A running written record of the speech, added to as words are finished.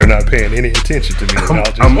not paying any attention to me. And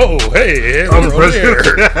I'll just, hey, I'm we're on there.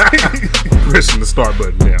 pressing the start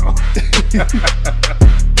button now.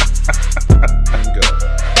 And go.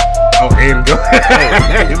 Oh, and go.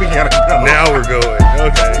 We gotta go. Now we're going.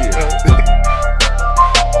 Okay.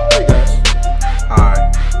 Hey guys.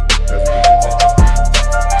 Hi.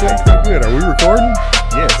 Good. Are we recording?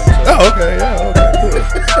 Yes. Oh, okay. Yeah. Okay.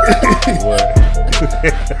 Cool. What?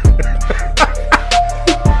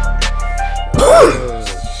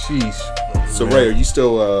 Sheesh. So Ray, are you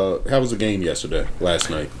still? How was the game last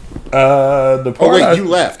night? The part Oh wait, you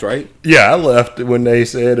left, right? Yeah, I left when they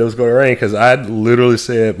said it was going to rain because I literally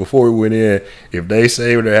said before we went in, if they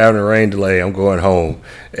say they're having a rain delay, I'm going home.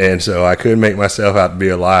 And so I couldn't make myself out to be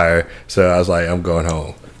a liar, so I was like, I'm going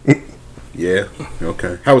home. Yeah.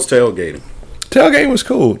 Okay. How was tailgating? Tailgate was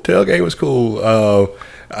cool.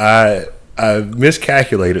 I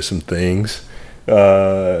miscalculated some things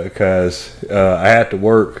because I had to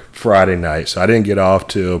work Friday night, so I didn't get off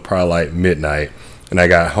till probably like midnight. And I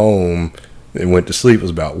got home and went to sleep. It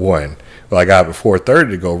was about 1. Well, I got up at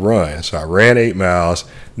 4:30 to go run. So I ran 8 miles,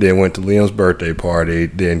 then went to Liam's birthday party,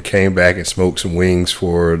 then came back and smoked some wings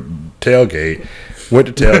for tailgate. Went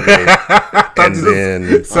to tailgate, and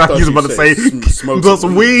then... So you was about to say, smoke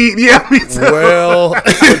some weed. Yeah. Well...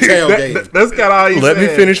 Tailgate. That's kind of all you Let me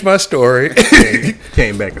finish my story.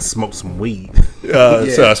 Came back and smoked some weed.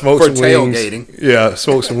 So I smoked some wings. Tailgating. Yeah,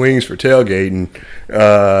 smoked some wings for tailgating,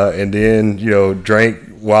 and then drank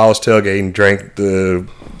while I was tailgating. Drank the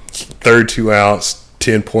 32 ounce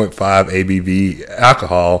 10.5 ABV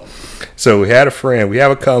alcohol. So we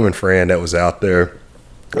have a common friend that was out there,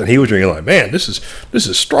 and he was drinking like, man, this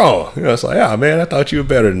is strong. It's like, yeah, man, I thought you were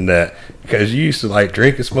better than that because you used to like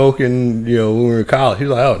drink and smoking, when we were in college. He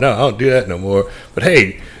was like, oh no, I don't do that no more. But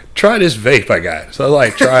hey, try this vape I got. So I was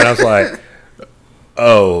like, try it. I was like,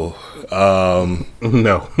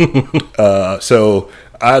 No. So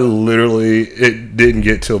I literally, it didn't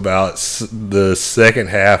get till about the second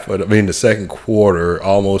quarter,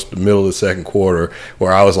 almost the middle of the second quarter,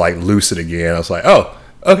 where I was like lucid again. I was like, oh,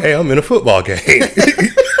 okay, I'm in a football game.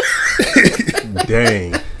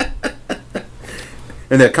 Dang.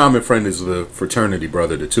 And that common friend is the fraternity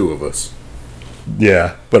brother, the two of us.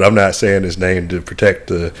 Yeah, but I'm not saying his name to protect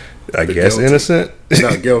the guilty. Innocent.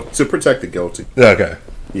 No, to protect the guilty. Okay.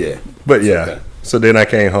 Yeah. But yeah, okay. So then I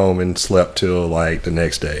came home and slept till like the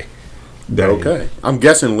next day. Dang. Okay. I'm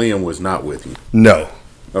guessing Liam was not with you. No.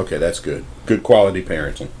 Okay, that's good. Good quality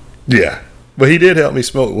parenting. Yeah. But he did help me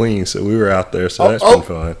smoke wings, so we were out there, so that's been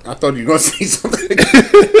fun. I thought you were going to say something.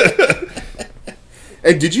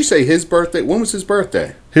 And did you say his birthday? When was his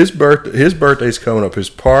birthday? His birthday's coming up. His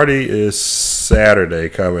party is Saturday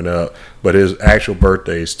coming up, but his actual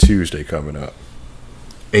birthday is Tuesday coming up.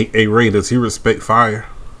 Hey, Ray, does he respect fire?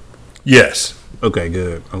 Yes. Okay,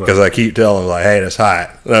 good. Because I keep telling him, like, hey, it's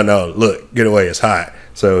hot. No, look, get away, it's hot.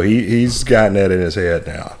 So he's gotten that in his head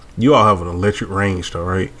now. You all have an electric range, though,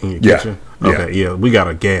 right? In your Yeah. kitchen? Okay, yeah. We got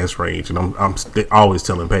a gas range, and I'm always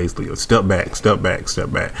telling Paisley, step back.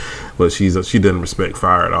 But she doesn't respect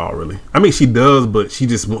fire at all, really. I mean, she does, but she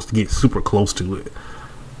just wants to get super close to it.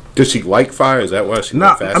 Does she like fire? Is that why she?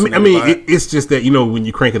 It's just that when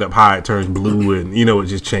you crank it up high, it turns blue, and it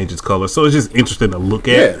just changes color. So it's just interesting to look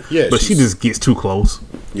at. Yeah. But she just gets too close.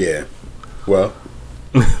 Yeah. Well,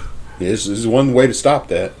 this is one way to stop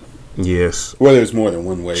that. Yes. Well, there's more than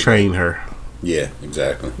one way. Train her. Yeah,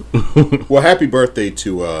 exactly. Well, happy birthday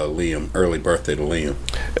to Liam. Early birthday to Liam.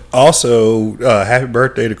 Also, happy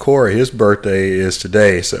birthday to Corey. His birthday is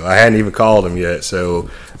today, so I hadn't even called him yet. So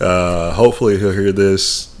hopefully he'll hear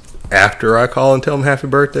this after I call and tell him happy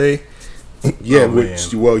birthday. Yeah,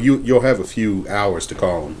 you'll have a few hours to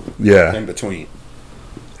call him. Yeah. In between.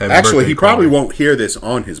 Happy Actually, birthday, he probably Corey. won't hear this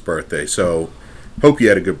on his birthday, so hope you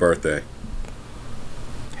had a good birthday.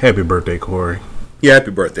 Happy birthday, Corey. Yeah,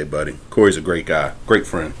 happy birthday, buddy. Corey's a great guy. Great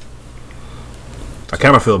friend. I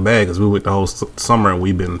kind of feel bad because we went the whole summer and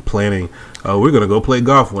we've been planning. We're going to go play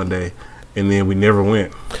golf one day, and then we never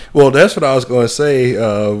went. Well, that's what I was going to say.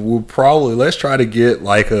 Let's try to get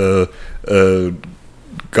like a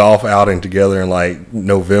golf outing together in like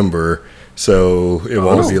November, so it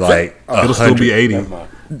won't be like it'll still be 80.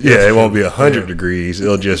 Yeah, it won't be 100 degrees.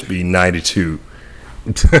 It'll just be 92.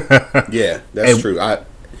 Yeah, that's true.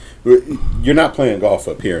 You're not playing golf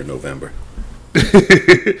up here in November.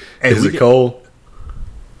 Is it cold?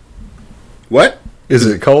 What? Is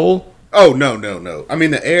it cold? Oh, no. I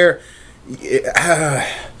mean, the air...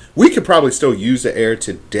 we could probably still use the air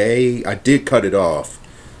today. I did cut it off.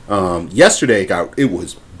 Yesterday, it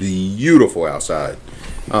was beautiful outside.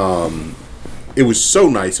 it was so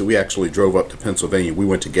nice that we actually drove up to Pennsylvania. We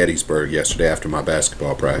went to Gettysburg yesterday after my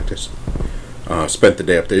basketball practice. Spent the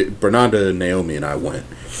day up there. Bernanda, Naomi, and I went.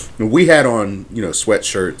 And we had on,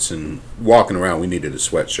 sweatshirts, and walking around, we needed a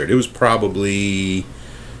sweatshirt. It was probably,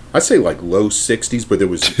 I'd say like low 60s, but it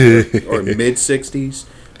was, or mid 60s.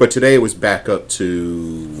 But today it was back up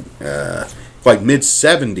to like mid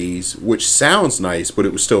 70s, which sounds nice, but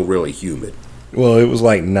it was still really humid. Well, it was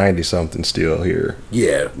like 90 something still here.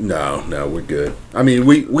 Yeah, no, we're good. I mean,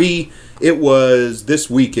 it was, this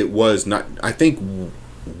week it was not, I think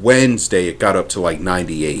Wednesday it got up to like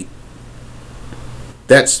 98.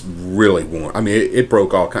 That's really warm. I mean, it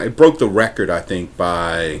broke it broke the record, I think,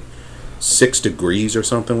 by 6 degrees or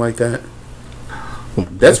something like that.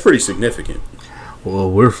 That's pretty significant.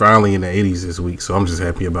 Well, we're finally in the 80s this week, so I'm just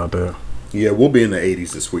happy about that. Yeah, we'll be in the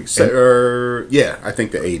 80s this week. Yeah, I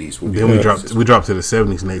think the 80s will be. Then we drop to the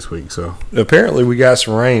 70s next week. So apparently we got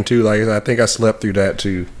some rain too. Like I think I slept through that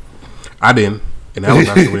too. I didn't, and that was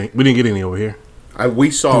after we didn't get any over here.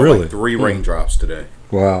 We saw Really? like 3 raindrops today.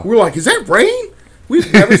 Wow. We were like, "Is that rain?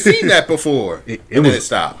 We've never seen that before." Then it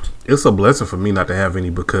stopped. It's a blessing for me not to have any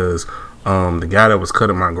because the guy that was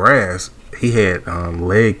cutting my grass, he had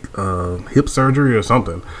hip surgery or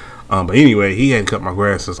something. But anyway, he hadn't cut my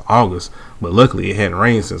grass since August. But luckily, it hadn't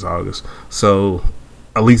rained since August. So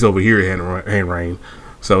at least over here, it hadn't rained.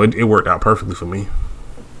 So it worked out perfectly for me.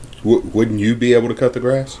 Wouldn't you be able to cut the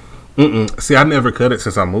grass? See, I never cut it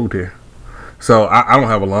since I moved here. So I don't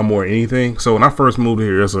have a lawnmower or anything. So when I first moved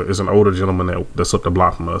here, there's an older gentleman that's up the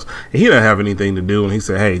block from us. And he didn't have anything to do. And he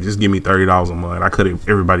said, hey, just give me $30 a month. I cut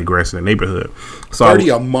everybody grass in the neighborhood. So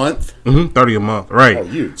 $30 a month? Mm-hmm, $30 a month, right. Oh,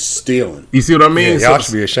 you're stealing. You see what I mean? Yeah, y'all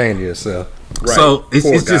should be ashamed of yourself. Right. So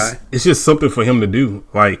it's just something for him to do.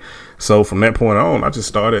 Like, so from that point on, I just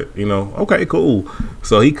started, okay, cool.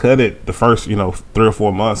 So he cut it the first, 3 or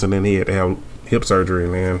 4 months, and then he had to have hip surgery,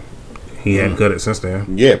 and then he hadn't cut it since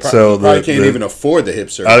then. Yeah, probably can't even afford the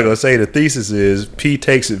hip surgery. I was going to say the thesis is P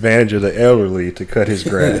takes advantage of the elderly to cut his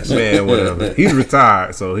grass. Man, whatever. He's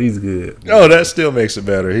retired, so he's good. Oh, that still makes it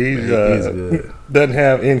better. He's good. Doesn't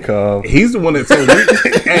have income. He's the one that told me.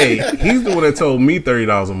 He's the one that told me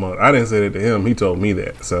 $30 a month. I didn't say that to him. He told me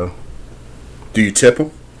that. So, do you tip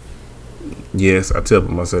him? Yes, I tip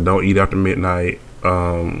him. I said, don't eat after midnight.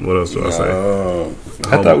 What else do I say?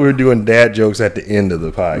 I thought we were doing dad jokes at the end of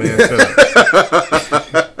the podcast.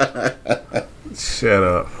 Man, shut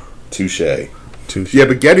up. Touche. Yeah,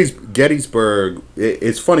 but Gettysburg,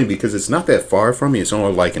 it's funny because it's not that far from me. It's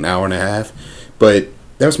only like an hour and a half. But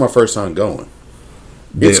that was my first time going.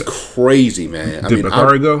 It's crazy, man. Did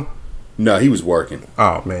Bakari go? No, he was working.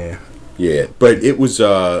 Oh, man. Yeah, but it was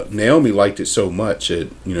Naomi liked it so much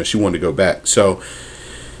that she wanted to go back. So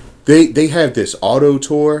they have this auto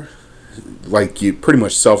tour, like you pretty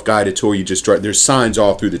much self-guided tour. You just drive. There's signs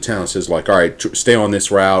all through the town. It says like, all right, stay on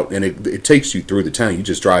this route, and it takes you through the town. You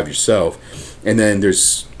just drive yourself, and then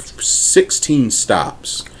there's 16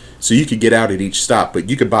 stops, so you could get out at each stop. But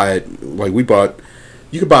you could buy it like we bought.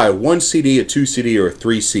 You could buy a 1 CD, a 2 CD, or a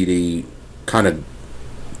 3 CD kind of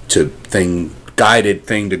guided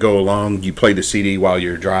thing to go along. You play the CD while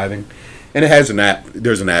you're driving, and it has an app.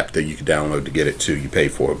 There's an app that you can download to get it too. You pay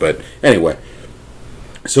for it, but anyway.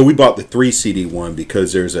 So we bought the 3 CD one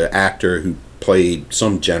because there's an actor who played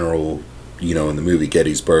some general, in the movie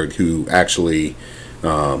Gettysburg, who actually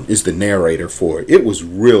is the narrator for it. It was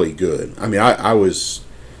really good. I mean, I was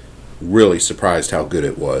really surprised how good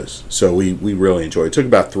it was. So we really enjoyed it. It took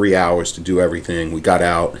about 3 hours to do everything. We got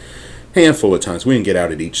out a handful of times. We didn't get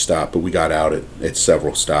out at each stop, but we got out at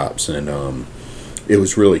several stops, and it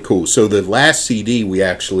was really cool. So the last CD we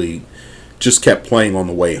actually just kept playing on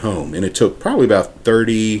the way home, and it took probably about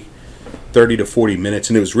 30 to 40 minutes,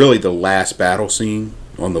 and it was really the last battle scene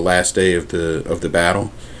on the last day of the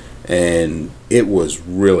battle, and it was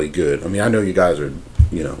really good. I mean, I know you guys are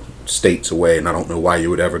states away, and I don't know why you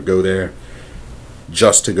would ever go there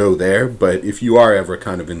just to go there, but if you are ever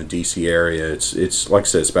kind of in the DC area, it's like I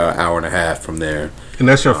said, it's about an hour and a half from there. And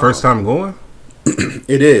that's your first time going?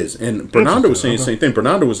 It is. And Bernardo was saying the same thing.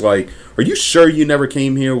 Bernardo was like, are you sure you never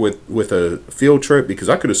came here with a field trip? Because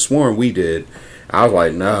I could have sworn we did. I was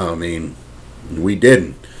like, no, I mean, we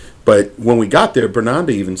didn't. But when we got there,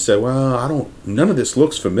 Bernardo even said, well, none of this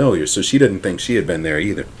looks familiar. So she didn't think she had been there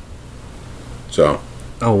either. So.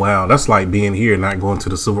 Oh, wow. That's like being here and not going to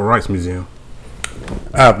the Civil Rights Museum.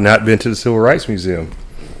 I've not been to the Civil Rights Museum.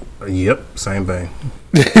 Yep, same thing.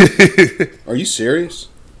 Are you serious?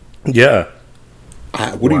 Yeah.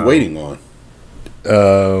 What are you waiting on?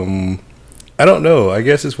 I don't know. I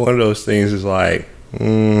guess it's one of those things. Is like,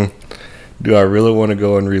 do I really want to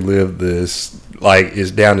go and relive this like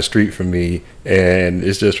is down the street from me, and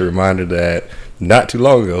it's just a reminder that not too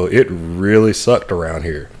long ago it really sucked around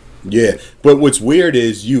here. Yeah, but what's weird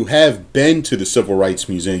is you have been to the Civil Rights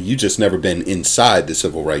Museum, you just never been inside the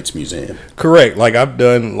Civil Rights Museum. Correct. Like I've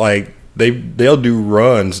done, like they'll do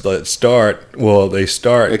runs that start. Well, they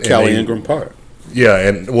start At Kelly Ingram Park. Yeah,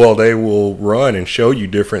 and well, they will run and show you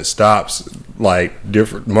different stops, like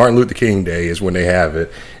different Martin Luther King Day is when they have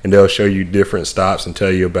it, and they'll show you different stops and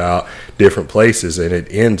tell you about different places, and it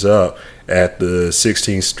ends up at the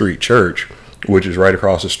 16th Street Church, which is right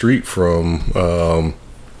across the street from the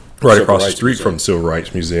Civil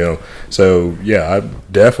Rights Museum. So yeah, I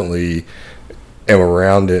definitely am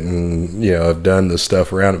around it, and I've done the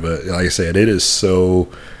stuff around it, but like I said, it is so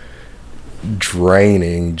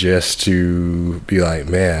draining just to be like,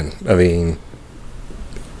 man, I mean,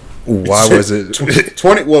 why was it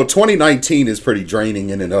 2019 is pretty draining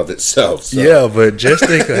in and of itself, so. Yeah, but just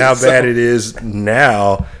think of how bad it is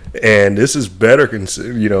now, and this is better.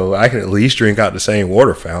 I can at least drink out the same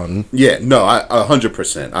water fountain. Yeah, no,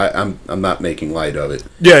 100%. I'm not making light of it.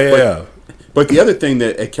 Yeah. But the other thing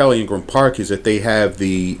that at Kelly Ingram Park is that they have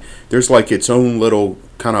there's like its own little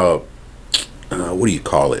kind of what do you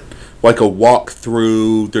call it? Like a walk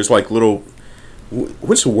through. There's like little,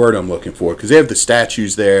 what's the word I'm looking for? Because they have the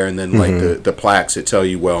statues there, and then like the plaques that tell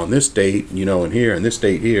you, well, in this date, and here, and this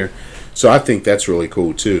date here. So I think that's really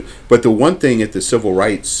cool too. But the one thing at the Civil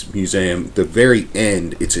Rights Museum, the very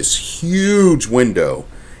end, it's this huge window,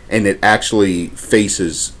 and it actually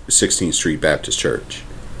faces 16th Street Baptist Church.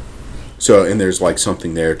 So, and there's like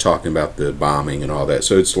something there talking about the bombing and all that.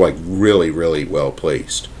 So it's like really, really well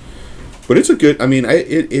placed. But it's a good. I mean,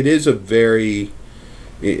 it is a very.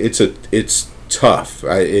 It's tough.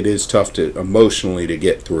 It is tough to emotionally to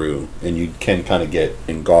get through, and you can kind of get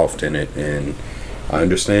engulfed in it. And I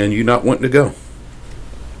understand you not wanting to go.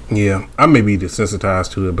 Yeah, I may be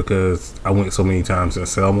desensitized to it because I went so many times in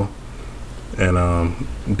Selma,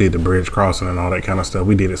 and did the bridge crossing and all that kind of stuff.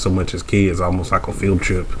 We did it so much as kids, almost like a field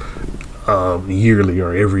trip, yearly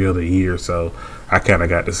or every other year. So I kind of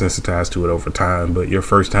got desensitized to it over time, but your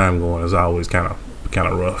first time going is always kind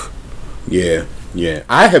of rough. Yeah.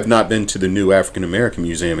 I have not been to the new African American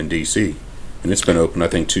Museum in D.C., and it's been open, I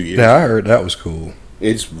think, 2 years. Yeah, I heard that was cool.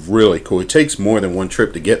 It's really cool. It takes more than one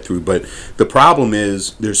trip to get through, but the problem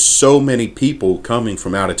is there's so many people coming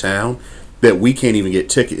from out of town that we can't even get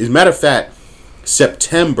tickets. As a matter of fact,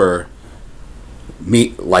 September,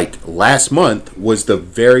 like last month, was the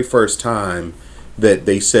very first time that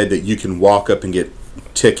they said that you can walk up and get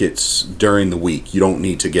tickets during the week. You don't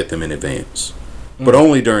need to get them in advance, but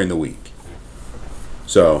only during the week.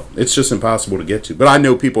 So it's just impossible to get to. But I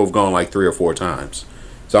know people have gone like 3 or 4 times.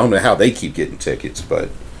 So I don't know how they keep getting tickets, but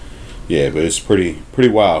yeah, but it's pretty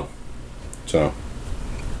wild. So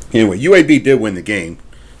anyway, UAB did win the game,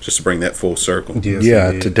 just to bring that full circle.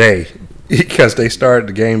 Yes, today, because they started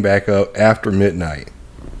the game back up after midnight.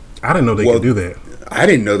 I didn't know they could do that. I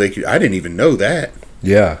didn't know they could. I didn't even know that.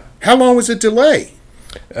 Yeah. How long was it delay?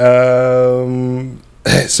 So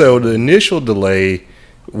the initial delay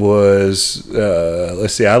was,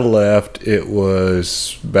 let's see, I left. It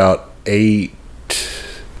was about 8.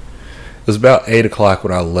 It was about 8 o'clock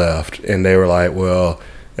when I left, and they were like, well,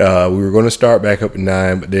 we were going to start back up at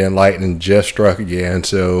 9, but then lightning just struck again,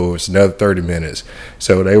 so it's another 30 minutes.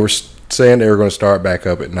 So they were saying they were going to start back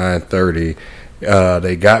up at 9:30.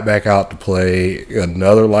 They got back out to play.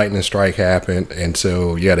 Another lightning strike happened, and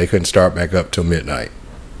so, yeah, they couldn't start back up till midnight.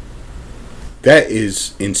 That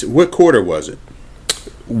is what quarter was it?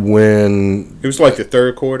 When it was like the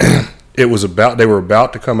third quarter. They were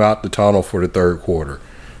about to come out the tunnel for the third quarter.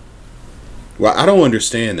 Well, I don't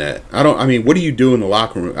understand that. I mean, what do you do in the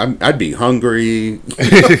locker room? I'd be hungry.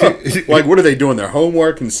 Like, what are they doing? Their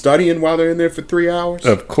homework and studying while they're in there for 3 hours?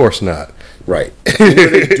 Of course not. Right. What are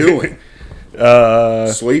they doing?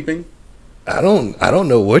 Sleeping? I don't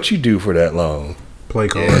know what you do for that long. Play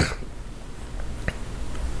cards.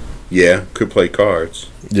 Yeah, could play cards.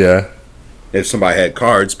 Yeah. If somebody had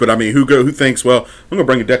cards, but I mean, who thinks, well, I'm gonna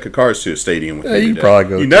bring a deck of cards to a stadium with me you today. probably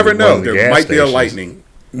go. You never know. There might be a lightning.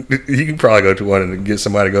 You can probably go to one and get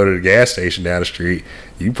somebody to go to the gas station down the street.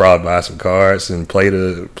 You can probably buy some cards and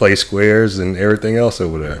play squares and everything else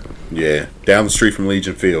over there. Yeah, down the street from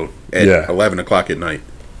Legion Field at 11 o'clock at night.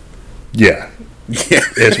 Yeah.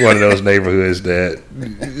 It's one of those neighborhoods that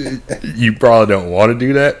you probably don't want to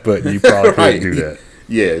do that, but you probably could do that.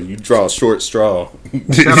 Yeah, you draw a short straw.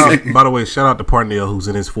 By the way, shout out to Parnell, who's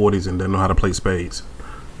in his 40s and doesn't know how to play spades.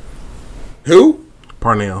 Who?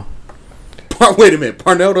 Parnell. Wait a minute.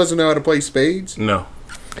 Parnell doesn't know how to play spades? No.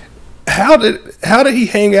 How did he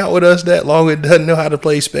hang out with us that long and doesn't know how to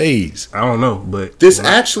play spades? I don't know, but This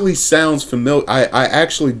actually sounds familiar. I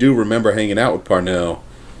actually do remember hanging out with Parnell,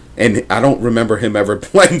 and I don't remember him ever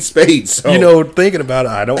playing spades. So. You know, thinking about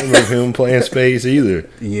it, I don't remember him playing spades either.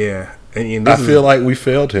 yeah, and I feel like we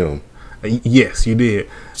failed him. yes, you did.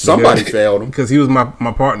 Somebody failed him. Because he was my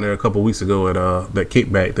partner a couple weeks ago at that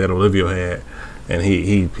kickback that Olivia had, and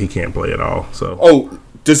he can't play at all. So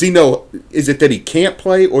Does he know? Is it that he can't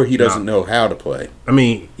play, or he doesn't know how to play? I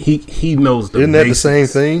mean, he knows the Isn't that the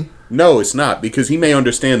basics. same thing? No, it's not, because he may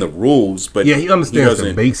understand the rules, but Yeah, he understands the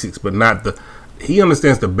doesn't- basics, but not the. He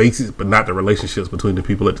understands the basics, but not the relationships between the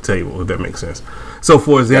people at the table. If that makes sense. So,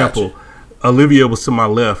 for example, Olivia was to my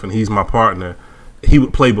left, and he's my partner. He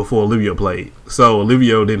would play before Olivia played, so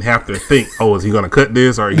Olivia didn't have to think, "Oh, is he going to cut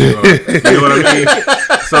this?" Or you know what I mean?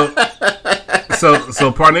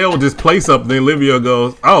 So Parnell would just play something. And Olivia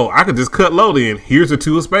goes, "Oh, I could just cut low. Then here's the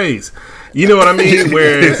two of spades." You know what I mean?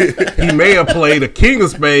 Whereas he may have played a king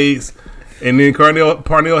of spades, and then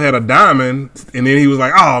Parnell had a diamond, and then he was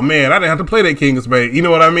like, "Oh man, I didn't have to play that king of spades." You know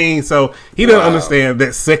what I mean? So he doesn't understand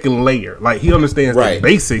that second layer. Like he understands the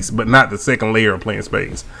basics, but not the second layer of playing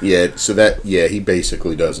spades. Yeah, so he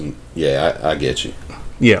basically doesn't. Yeah, I get you.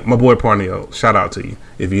 Yeah, my boy Parnell. Shout out to you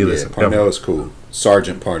if you listen. Parnell is cool.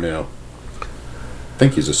 Sergeant Parnell. I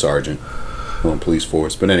think he's a sergeant on police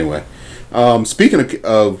force. But anyway, speaking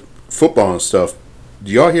of football and stuff,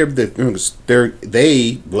 do y'all hear that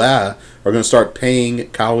they are going to start paying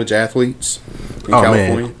college athletes in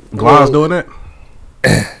California? Man, Glaw's doing that?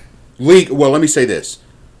 Well, let me say this.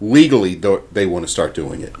 Legally, they want to start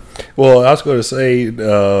doing it. Well, I was going to say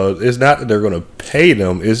it's not that they're going to pay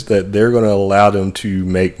them; it's that they're going to allow them to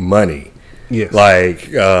make money. Yes. Like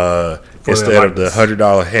instead of the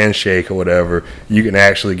 $100 handshake or whatever, you can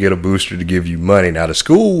actually get a booster to give you money. Now, the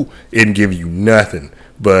school didn't give you nothing,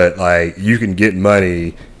 but like you can get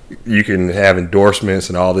money, you can have endorsements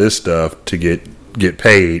and all this stuff to get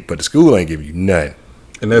paid, but the school ain't give you nothing.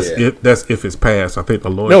 And that's if it's passed. I think the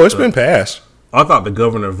lawyer. No, it's been passed. I thought the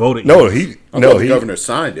governor voted. No, yes. the governor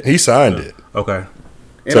signed it. He signed it. Okay.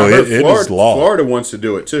 And So I heard it is law. Florida wants to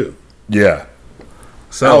do it too. Yeah.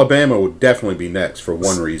 So Alabama would definitely be next for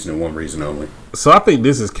one reason and one reason only. So I think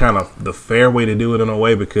this is kind of the fair way to do it in a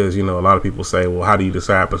way because, you know, a lot of people say, well, how do you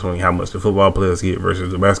decide between how much the football players get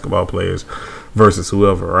versus the basketball players versus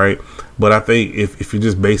whoever, right? But I think if you're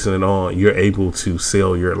just basing it on you're able to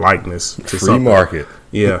sell your likeness to Free something. market.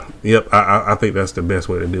 Yeah. Yep. I think that's the best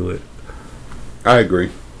way to do it. I agree.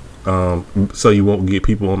 So you won't get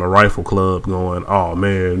people on the rifle club going, oh,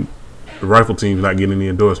 man, the rifle team's not getting any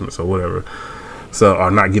endorsements or whatever. So,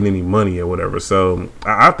 or not getting any money or whatever. So,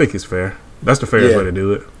 I think it's fair. That's the fairest way to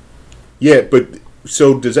do it. Yeah, but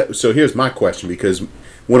so here's my question, because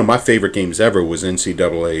one of my favorite games ever was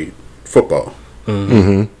NCAA football.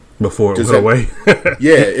 Mm-hmm. Before it went away.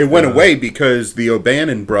 Yeah, it went away because the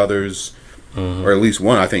O'Bannon brothers, or at least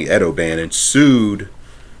one, I think Ed O'Bannon, sued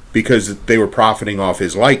because they were profiting off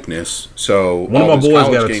his likeness. So One of all my his boys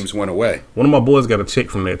college got games went away. One of my boys got a check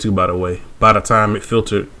from that too, by the way. By the time it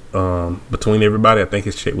filtered between everybody, I think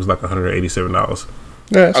his check was like $187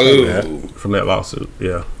 Yeah, that's not bad. from that lawsuit.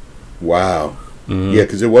 Yeah. Wow. Yeah,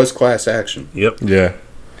 because it was class action. Yep. Yeah.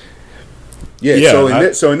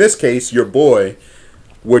 Yeah. So in this case, your boy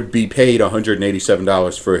would be paid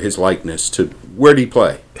 $187 for his likeness to. Where did he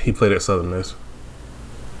play? He played at Southern Miss.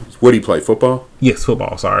 Where did he play? Football? Yes,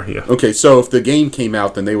 football. Sorry. Yeah. Okay, so if the game came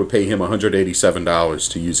out, then they would pay him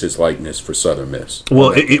 $187 to use his likeness for Southern Miss.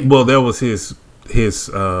 Well, that was his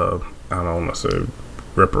I don't want to say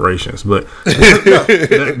reparations, but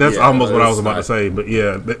that's almost what I was about to say. But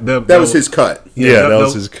yeah, that was his cut. Yeah, that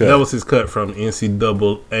was his cut. That was his cut from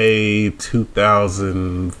NCAA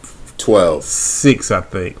 2006, 12. I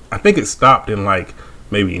think. I think it stopped in like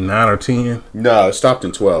maybe 9 or 10. No, it stopped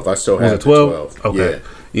in 12. I still Was have it 12? 12. Okay.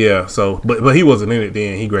 Yeah. So, but he wasn't in it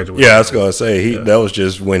then. He graduated. Yeah, I was gonna say that was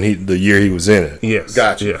just when the year he was in it. Yes.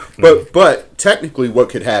 Gotcha. Yeah. But technically, what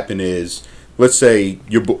could happen is, let's say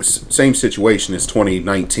same situation as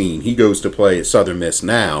 2019. He goes to play at Southern Miss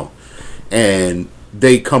now, and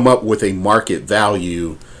they come up with a market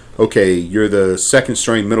value. Okay, you're the second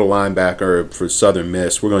string middle linebacker for Southern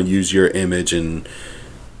Miss. We're going to use your image and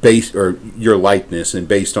your likeness, and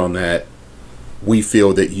based on that, we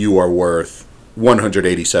feel that you are worth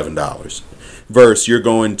 $187. Versus you're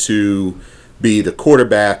going to be the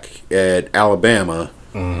quarterback at Alabama,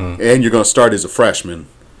 and you're going to start as a freshman.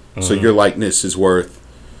 So your likeness is worth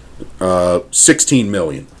 $16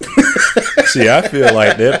 million. See, I feel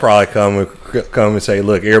like they'd probably come and say,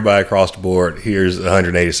 "Look, everybody across the board, here's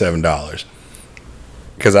 $187."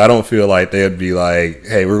 because I don't feel like they'd be like,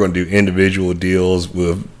 hey, we're going to do individual deals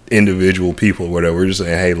with individual people or whatever. We're just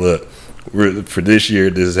saying, hey, look, for this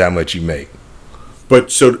year, this is how much you make.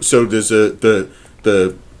 But so does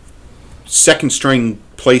the second string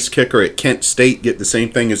place kicker at Kent State get the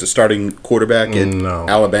same thing as a starting quarterback at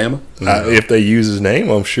Alabama? If they use his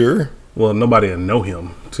name, I'm sure. Well, nobody will know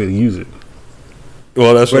him to use it.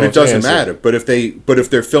 Well, that's what But I'm it doesn't saying. matter. But if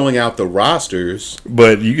they're filling out the rosters,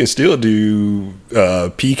 But you can still do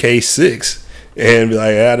PK6 and be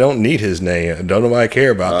like, I don't need his name. Don't nobody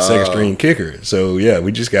care about the second string kicker. So yeah,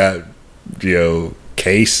 we just got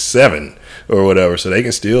K7 or whatever. So they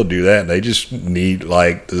can still do that. They just need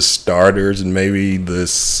like the starters and maybe the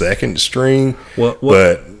second string.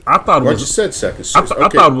 But I thought it I was. just said second I, string.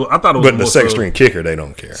 th- I thought it was but the more second so- string kicker, they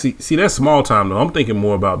don't care. See, that's small time though. I'm thinking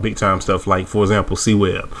more about big time stuff, like for example,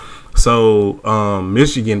 C-Web. So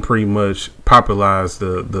Michigan pretty much popularized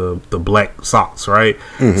the black socks, right?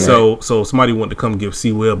 Mm-hmm. So if somebody wanted to come give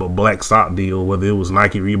C-Web a black sock deal, whether it was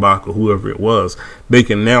Nike, Reebok, or whoever it was, they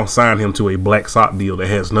can now sign him to a black sock deal that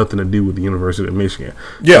has nothing to do with the University of Michigan.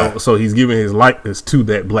 Yeah. So he's giving his likeness to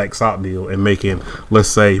that black sock deal and making, let's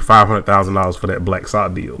say, $500,000 for that black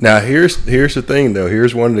sock deal. Now here's the thing though.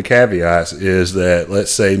 Here's one of the caveats is that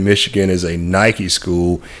let's say Michigan is a Nike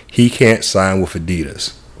school, he can't sign with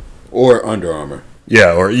Adidas. Or Under Armour.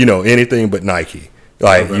 Yeah, or anything but Nike.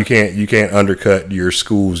 Like Okay. you can't undercut your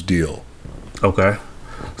school's deal. Okay.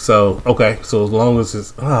 So as long as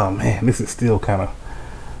it's, oh man, this is still kind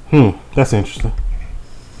of, that's interesting.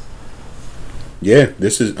 Yeah,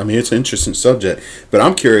 it's an interesting subject. But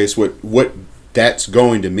I'm curious what that's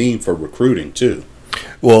going to mean for recruiting too.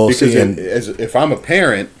 Well, Because see, and if I'm a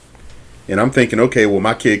parent and I'm thinking, okay, well,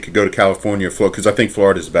 my kid could go to California or Florida, because I think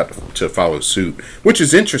Florida is about to follow suit, which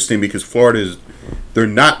is interesting because they're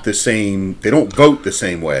not the same. They don't vote the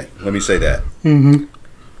same way. Let me say that. Mm-hmm.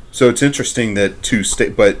 So it's interesting that two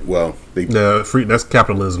state, but That's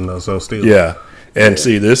capitalism though, so still. yeah. And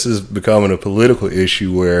see, this is becoming a political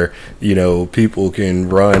issue where people can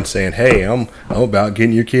run saying, "Hey, I'm about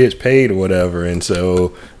getting your kids paid or whatever," and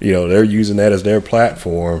so they're using that as their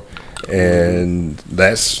platform, and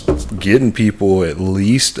that's getting people at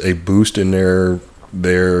least a boost in their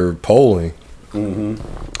polling. Mm-hmm.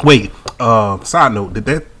 Wait, side note, did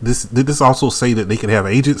this also say that they could have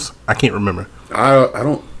agents? I can't remember. I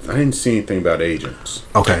didn't see anything about agents.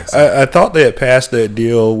 Okay. I thought they had passed that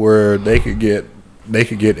deal where they could get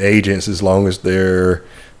agents as long as they're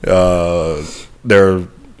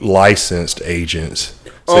licensed agents.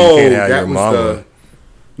 So you can't have your mama.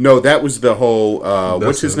 No, that was the whole.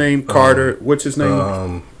 What's his name? Carter. What's his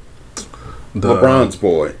name? LeBron's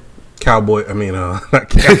boy. Cowboy. I mean, not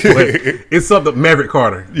Cowboy. It's something. Maverick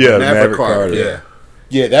Carter. Yeah, Maverick Carter. Yeah.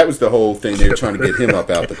 Yeah, that was the whole thing. They were trying to get him up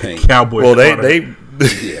out the paint. Cowboy. Well, Carter.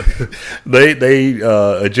 they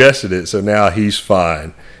adjusted it, so now he's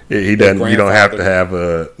fine. He doesn't. You don't have to have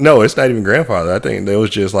a. No, it's not even grandfather. I think it was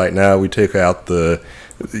just like now we took out the.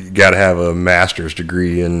 You got to have a master's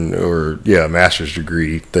degree master's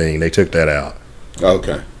degree thing. They took that out.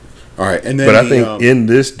 Okay, all right, and then. But I think in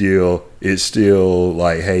this deal, it's still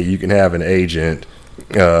like, hey, you can have an agent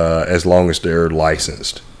as long as they're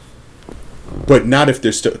licensed. But not if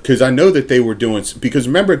they're still, because I know that they were doing, because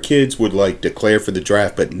remember kids would like declare for the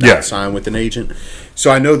draft but not sign with an agent.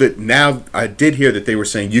 So I know that now I did hear that they were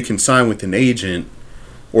saying you can sign with an agent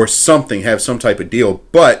or something, have some type of deal,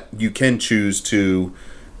 but you can choose to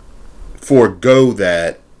forego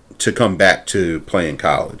that to come back to play in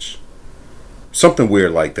college. Something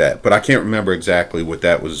weird like that, but I can't remember exactly what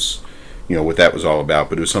that was, what that was all about,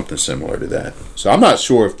 but it was something similar to that. So I'm not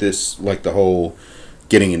sure if this, like the whole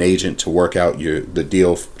getting an agent to work out the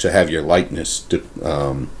deal to have your likeness to,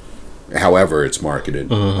 however it's marketed.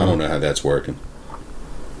 Mm-hmm. I don't know how that's working.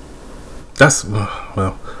 That's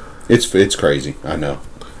well, it's crazy. I know.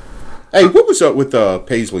 Hey, what was up with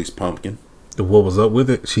Paisley's pumpkin? what was up with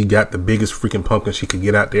it? She got the biggest freaking pumpkin she could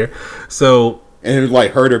get out there. So And it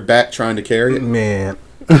like hurt her back trying to carry it. man.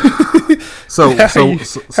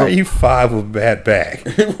 How you five with bad back?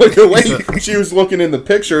 The way she was looking in the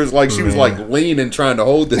picture is like she was like leaning trying to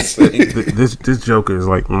hold this thing. This joker is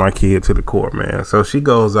like my kid to the core, man. So she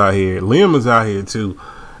goes out here. Liam is out here too,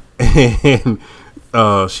 and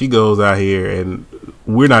she goes out here, and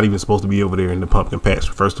we're not even supposed to be over there in the pumpkin patch,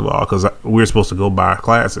 first of all, because we're supposed to go buy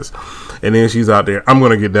classes. And then she's out there. I'm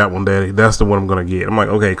gonna get that one, Daddy. That's the one I'm gonna get. I'm like,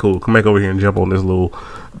 okay, cool. Come back over here and jump on this little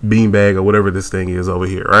beanbag or whatever this thing is over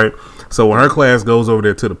here, right? So when her class goes over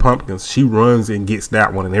there to the pumpkins, she runs and gets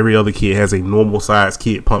that one, and every other kid has a normal size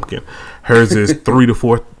kid pumpkin. Hers is 3 to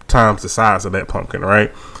 4 times the size of that pumpkin,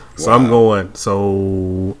 right? So I'm going.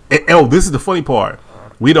 So, this is the funny part.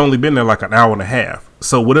 we'd only been there like an hour and a half.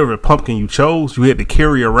 So whatever pumpkin you chose, you had to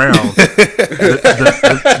carry around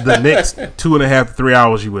the next 2.5 to 3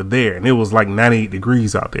 hours you were there, and it was like 98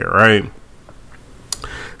 degrees out there, right?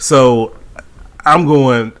 So I'm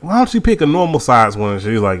going, why don't you pick a normal size one? And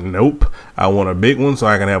she's like, nope, I want a big one so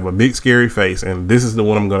I can have a big scary face, and this is the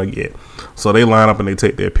one I'm gonna get. So they line up and they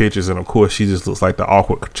take their pictures, and of course she just looks like the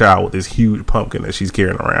awkward child with this huge pumpkin that she's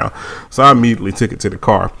carrying around. So I immediately took it to the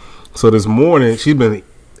car. So this morning, she's been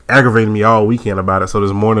aggravating me all weekend about it. So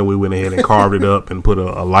this morning we went ahead and carved it up and put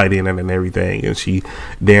a light in it and everything, and she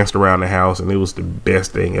danced around the house, and it was the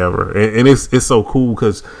best thing ever. And it's so cool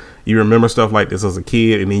because you remember stuff like this as a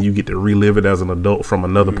kid, and then you get to relive it as an adult from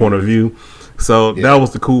another point of view. So that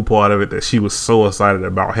was the cool part of it, that she was so excited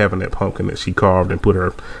about having that pumpkin that she carved and put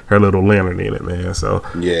her little lantern in it, man. So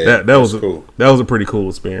that was cool. That was a pretty cool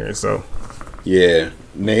experience. So yeah,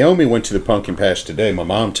 Naomi went to the pumpkin patch today. My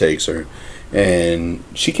mom takes her, and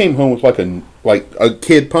she came home with like a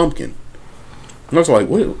kid pumpkin. And I was like,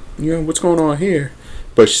 what? What's going on here?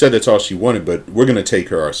 But she said that's all she wanted. But we're gonna take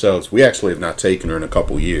her ourselves. We actually have not taken her in a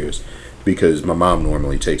couple years because my mom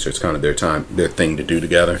normally takes her. It's kind of their thing to do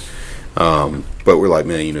together. But we're like,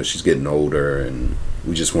 man, she's getting older, and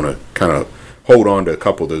we just want to kind of hold on to a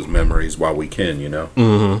couple of those memories while we can,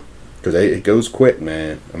 Mm-hmm. Because it goes quick,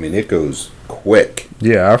 man. I mean, it goes quick.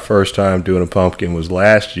 Yeah, our first time doing a pumpkin was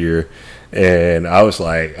last year, and I was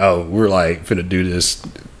like, oh, we're like finna do this,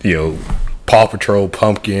 Paw Patrol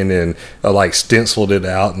pumpkin, and I like stenciled it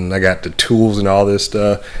out, and I got the tools and all this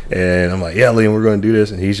stuff, and I'm like, yeah, Liam, we're going to do this,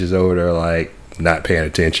 and he's just over there like not paying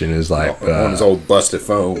attention. Is like on his old busted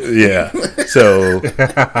phone. Yeah. So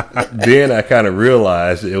then I kind of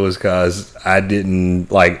realized it was because I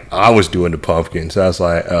was doing the pumpkin, so I was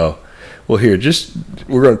like, oh, well, here,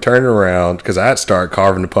 we're going to turn it around, because I had to start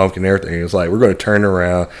carving the pumpkin and everything. It's like, we're going to turn it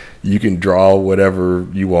around. You can draw whatever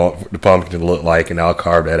you want the pumpkin to look like, and I'll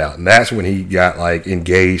carve that out. And that's when he got like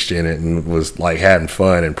engaged in it and was like having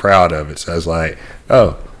fun and proud of it. So I was like,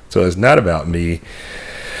 oh, so it's not about me.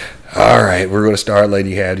 All right, we're going to start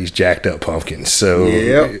letting you have these jacked up pumpkins. So,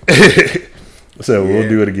 yep. So we'll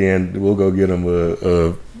do it again. We'll go get them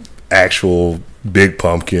a actual big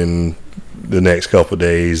pumpkin the next couple of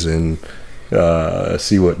days and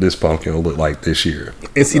see what this pumpkin will look like this year.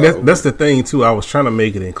 And see, that's the thing too. I was trying to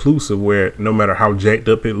make it inclusive, where no matter how jacked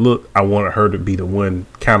up it looked, I wanted her to be the one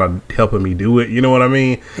kind of helping me do it. You know what I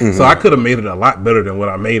mean? Mm-hmm. So I could have made it a lot better than what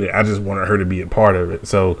I made it. I just wanted her to be a part of it.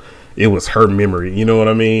 So it was her memory, you know what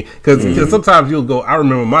I mean? Because sometimes you'll go, I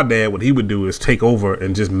remember my dad, what he would do is take over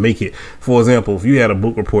and just make it. For example, if you had a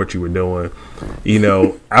book report you were doing,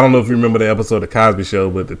 I don't know if you remember the episode of The Cosby Show,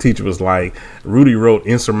 but the teacher was like, Rudy wrote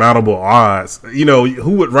insurmountable odds.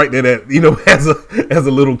 Who would write that as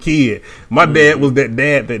a little kid? My dad was that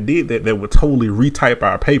dad that did that would totally retype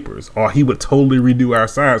our papers, or he would totally redo our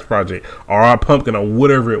science project or our pumpkin or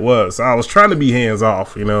whatever it was. So I was trying to be hands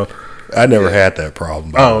off, I never had that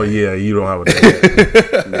problem. Oh yeah, you don't have a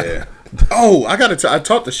dad. Yeah. Oh, I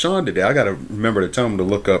talked to Sean today. I gotta remember to tell him to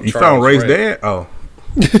look up. You Charles found Ray's Ray. dad? Oh.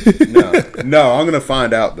 No, I'm gonna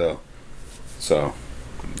find out though. So,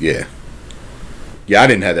 yeah, I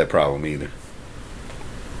didn't have that problem either.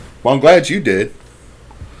 Well, I'm glad you did.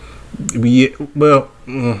 Yeah, well,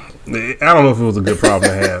 I don't know if it was a good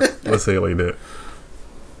problem to have. Let's say it like that.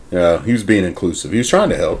 Yeah, he was being inclusive. He was trying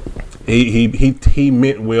to help. He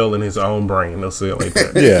meant well in his own brain. Let's say it like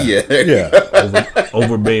that. Yeah.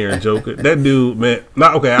 Overbearing joker. That dude, man.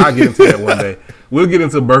 Not okay. I'll get into that one day. We'll get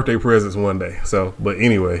into birthday presents one day. So, but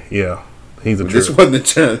anyway, yeah, he's a. This wasn't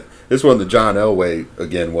the John Elway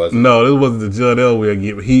again, was it? No, this wasn't the John Elway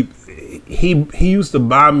again. He used to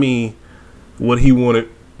buy me what he wanted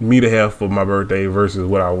me to have for my birthday versus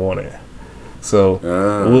what I wanted. So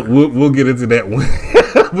we'll get into that one.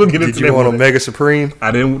 Did you want a Mega Supreme?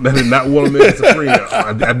 I did not want a Mega Supreme.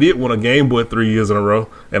 I did want a Game Boy 3 years in a row,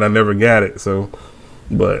 and I never got it. So,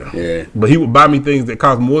 but he would buy me things that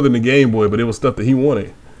cost more than the Game Boy, but it was stuff that he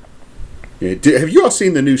wanted. Yeah. Have you all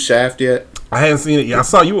seen the new Shaft yet? I hadn't seen it yet. I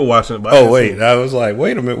saw you were watching it. But I was like,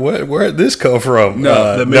 wait a minute, where did this come from?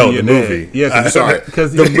 No, the movie. Yeah, I'm sorry,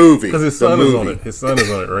 the movie. Because his son is on it. His son is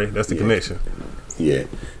on it, right? That's the connection. Yeah,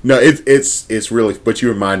 no, it's really. But you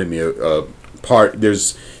reminded me of part.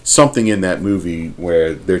 There's something in that movie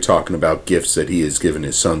where they're talking about gifts that he has given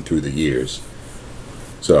his son through the years.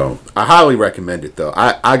 So I highly recommend it, though.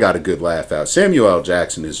 I got a good laugh out. Samuel L.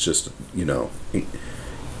 Jackson is just,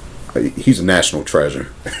 he's a national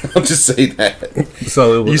treasure. I'll just say that.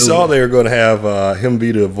 So you saw they were going to have him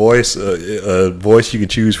be the voice, a voice you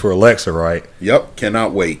could choose for Alexa, right? Yep,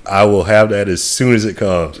 cannot wait. I will have that as soon as it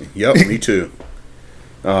comes. Yep, me too.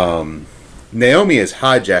 Naomi has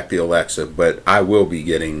hijacked the Alexa, but I will be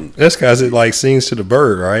getting. That's because it like sings to the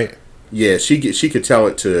bird, right? Yeah, she could tell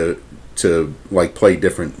it to like play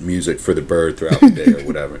different music for the bird throughout the day or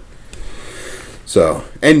whatever. So,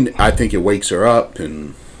 and I think it wakes her up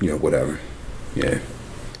and whatever. Yeah.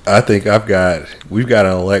 I think we've got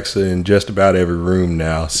an Alexa in just about every room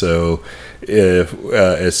now. So if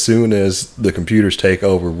as soon as the computers take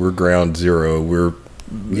over, we're ground zero.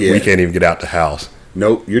 We can't even get out the house.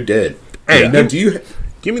 Nope, you're dead. Hey, now,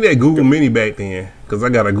 give me that Google Mini back then, because I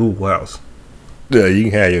got a Google House. Yeah, you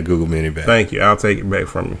can have your Google Mini back. Thank you. I'll take it back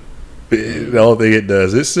from you. The only thing it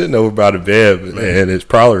does, it's sitting over by the bed, and it's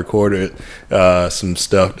probably recorded some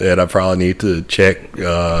stuff that I probably need to check.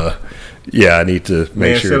 I need to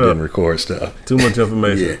make sure it didn't record stuff. Too much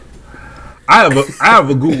information. Yeah. I have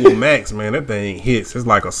a Google Max, man. That thing hits. It's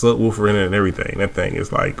like a subwoofer in it and everything. That thing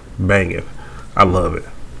is like banging. I love it.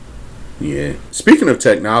 Yeah. Speaking of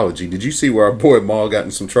technology, did you see where our boy Maul got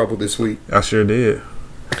in some trouble this week? I sure did.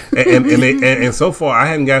 And so far, I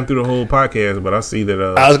haven't gotten through the whole podcast, but I see that.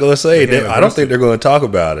 I was going to say, I don't think they're going to talk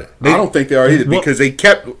about it. I don't think they are either, because they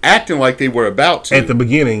kept acting like they were about to. At the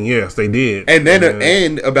beginning, yes, they did. And then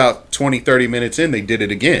and about 20-30 minutes in, they did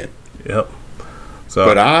it again. Yep. So,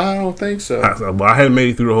 but I don't think so. I hadn't made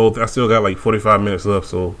it through the whole thing. I still got like 45 minutes left,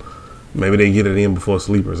 so maybe they get it in before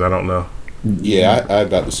sleepers. I don't know. Yeah, I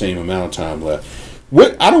got the same amount of time left.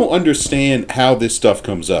 I don't understand how this stuff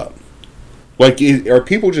comes up. Like, are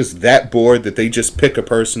people just that bored that they just pick a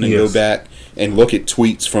person and go back and look at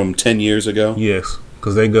tweets from 10 years ago? Yes,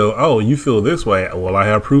 because they go, oh, you feel this way. Well, I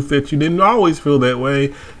have proof that you didn't always feel that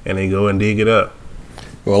way, and they go and dig it up.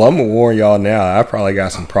 Well, I'm going to warn y'all now. I probably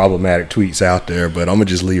got some problematic tweets out there, but I'm going to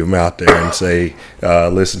just leave them out there and say,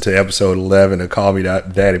 listen to episode 11 of Call Me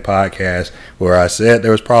Daddy podcast, where I said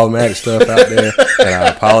there was problematic stuff out there, and I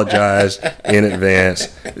apologize in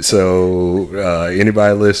advance. So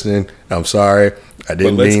anybody listening, I'm sorry. I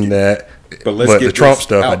didn't mean that. But the Trump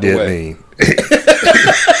stuff I did mean.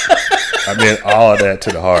 I meant all of that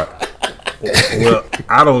to the heart. Well,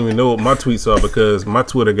 I don't even know what my tweets are, because my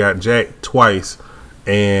Twitter got jacked twice.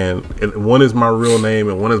 And one is my real name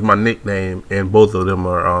and one is my nickname, and both of them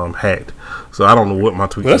are hacked. So I don't know what my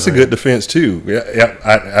tweets. Well, that's a good defense too. Yeah,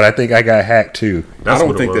 I think I got hacked too. I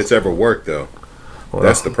don't think that's ever worked though. Well,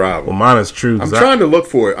 that's the problem. Well, mine is true. I'm trying to look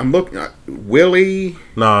for it. I'm looking. Willie.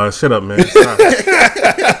 Nah, shut up, man.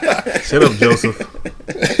 Shut up, Joseph.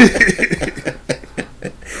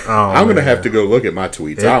 I'm gonna have to go look at my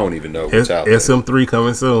tweets. I don't even know what's out there. SM3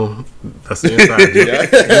 coming soon. That's the inside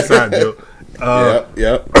joke. Inside joke.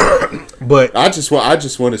 Yep. But I just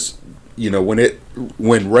want to,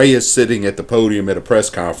 when Ray is sitting at the podium at a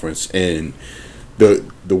press conference and the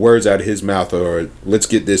words out of his mouth are, "Let's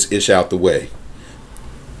get this ish out the way."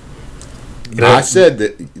 I said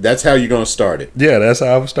that's how you're gonna start it. Yeah, that's how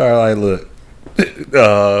I would start. Like, look,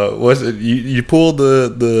 what's it? You pulled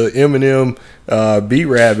the Eminem B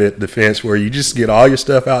Rabbit defense, where you just get all your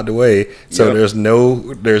stuff out the way, so there's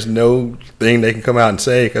no thing they can come out and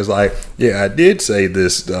say, because I did say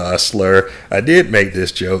this slur, I did make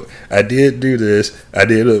this joke, I did do this, I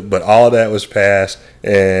did it, but all of that was passed.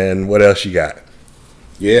 And what else you got?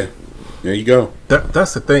 Yeah, there you go.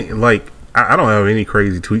 That's the thing. Like, I don't have any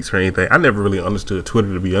crazy tweets or anything. I never really understood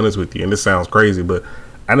Twitter, to be honest with you, and this sounds crazy, but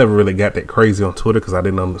I never really got that crazy on Twitter because I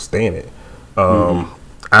didn't understand it.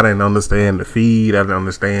 I didn't understand the feed. I didn't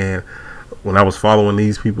understand when I was following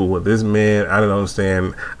these people what this meant. I didn't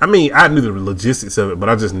understand. I mean, I knew the logistics of it, but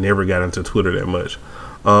I just never got into Twitter that much.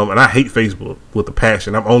 And I hate Facebook with a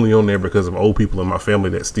passion. I'm only on there because of old people in my family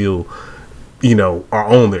that still, are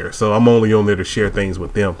on there. So I'm only on there to share things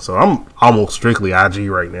with them. So I'm almost strictly IG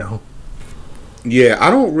right now. Yeah, I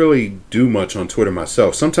don't really do much on Twitter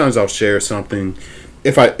myself. Sometimes I'll share something.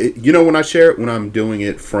 When I share it, when I'm doing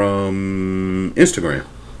it from Instagram.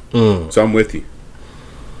 So I'm with you.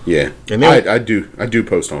 Yeah, and then, I do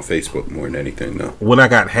post on Facebook more than anything though. When I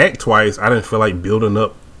got hacked twice, I didn't feel like building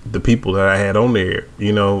up the people that I had on there.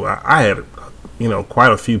 I had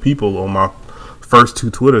quite a few people on my first two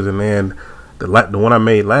Twitters, and then the one I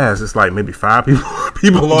made last, it's like maybe 5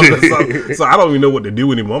 people on there. So I don't even know what to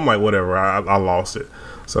do anymore. I'm like, whatever, I lost it.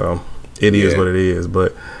 So it is what it is.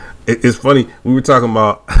 But it's funny, we were talking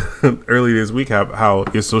about earlier this week how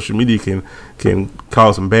your social media can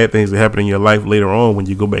cause some bad things to happen in your life later on when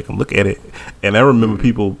you go back and look at it. And I remember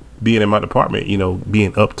people being in my department,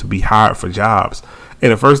 being up to be hired for jobs.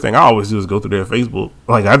 And the first thing I always do is go through their Facebook.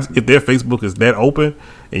 Like, if their Facebook is that open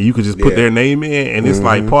and you could just put their name in, and it's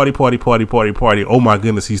like party. Oh my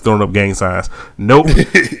goodness, he's throwing up gang signs. Nope,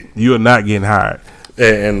 you are not getting hired.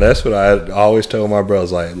 And that's what I always tell my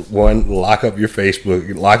brothers. Like, one, lock up your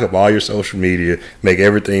Facebook, lock up all your social media, make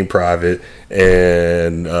everything private,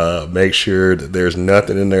 and make sure that there's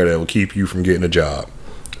nothing in there that will keep you from getting a job.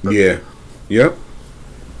 Yeah. Yep.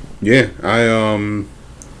 Yeah. I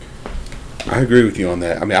agree with you on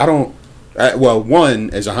that. I mean, one,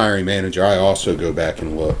 as a hiring manager, I also go back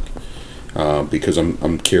and look because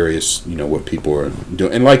I'm curious, what people are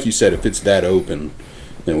doing. And like you said, if it's that open,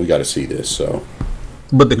 then we got to see this. So,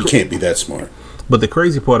 but you can't be that smart. But the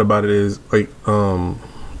crazy part about it is, like,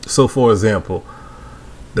 so for example,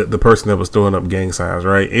 the person that was throwing up gang signs,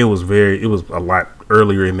 right? It was a lot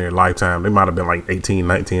earlier in their lifetime. They might have been like 18,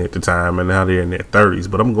 19 at the time, and now they're in their 30s.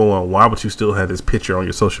 But I'm going, why would you still have this picture on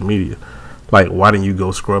your social media? Like, why didn't you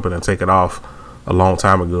go scrub it and take it off a long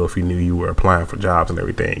time ago if you knew you were applying for jobs and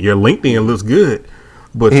everything? Your LinkedIn looks good,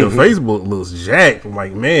 but your Facebook looks jacked. I'm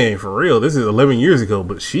like, man, for real, this is 11 years ago,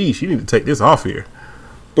 but she need to take this off here.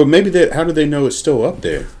 But maybe how do they know it's still up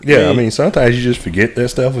there? Yeah, I mean, sometimes you just forget that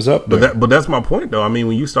stuff is up there. But that's my point, though. I mean,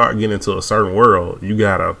 when you start getting into a certain world, you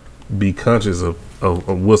gotta be conscious of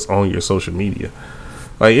what's on your social media.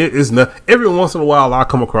 Like, it's not, every once in a while I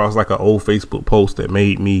come across like an old Facebook post that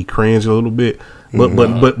made me cringe a little bit,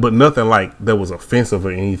 but nothing like that was offensive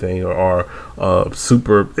or anything or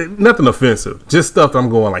super, nothing offensive. Just stuff that I'm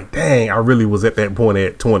going like, dang, I really was at that point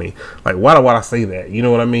at 20. Like, why do I say that? You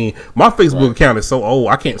know what I mean? My Facebook account is so old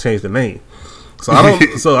I can't change the name. So I don't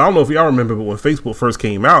know if y'all remember, but when Facebook first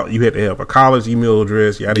came out, you had to have a college email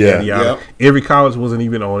address, yada yada yada. Yep. Every college wasn't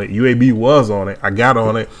even on it. UAB was on it. I got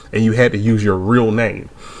on it, and you had to use your real name.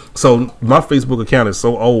 So my Facebook account is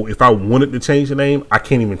so old. If I wanted to change the name, I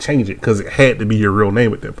can't even change it because it had to be your real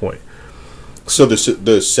name at that point. So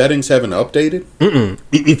the settings haven't updated?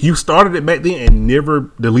 If you started it back then and never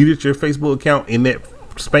deleted your Facebook account in that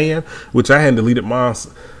span, which I hadn't deleted mine.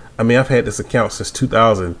 I mean, I've had this account since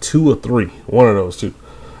 2002 or 3, one of those two.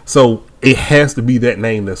 So it has to be that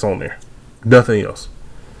name that's on there, nothing else.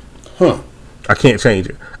 Huh? I can't change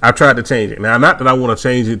it. I tried to change it. Now, not that I want to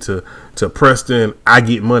change it to Preston, I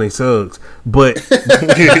Get Money Suggs, but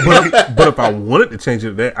but if I wanted to change it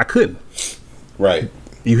to that, I couldn't. Right.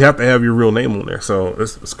 You have to have your real name on there, so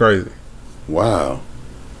it's crazy. Wow.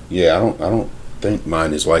 Yeah, I don't think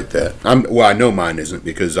mine is like that. I know mine isn't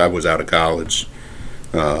because I was out of college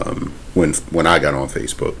when I got on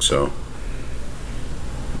Facebook, so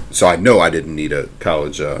I know I didn't need a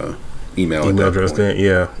college email address then.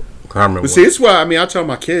 Yeah, I remember. But see, it's why I tell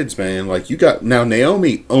my kids, man, like, you got now.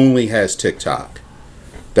 Naomi only has TikTok.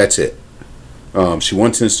 That's it. She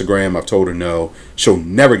wants Instagram. I've told her no. She'll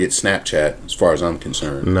never get Snapchat, as far as I'm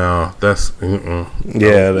concerned. No, that's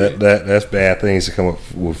yeah. That's bad things to come up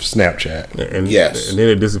with Snapchat. And yes, and then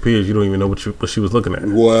it disappears. You don't even know what she was looking at.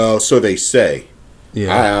 Well, so they say.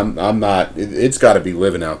 Yeah, I'm not. It's got to be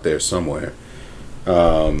living out there somewhere.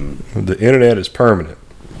 The internet is permanent.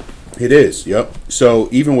 It is. Yep. So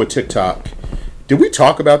even with TikTok, did we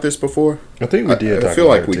talk about this before? I think we did. I feel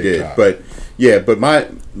like we did, but yeah. But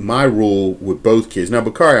my rule with both kids now,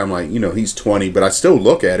 Bakari, I'm like, he's 20, but I still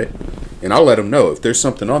look at it, and I'll let him know if there's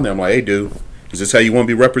something on there. I'm like, hey, dude, is this how you want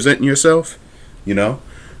to be representing yourself? But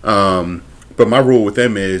my rule with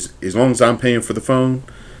them is, as long as I'm paying for the phone,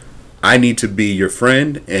 I need to be your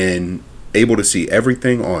friend and able to see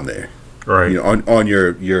everything on there. Right. On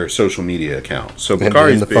your social media account. So and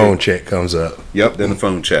Bakari's then the phone check comes up. Yep, then the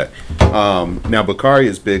phone check. Now Bakari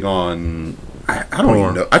is big on I don't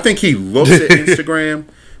even know. I think he looks at Instagram,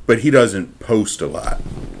 but he doesn't post a lot.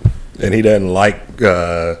 And he doesn't like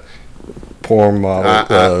porn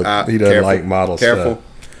model. He doesn't like model stuff.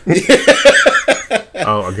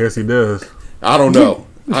 Oh, I guess he does. I don't know.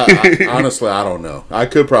 I honestly, I don't know. I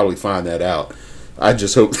could probably find that out. I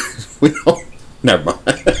just hope we don't. Never mind.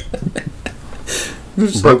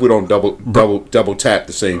 Just hope we don't double tap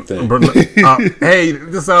the same thing. Hey,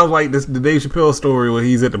 this sounds like the Dave Chappelle story where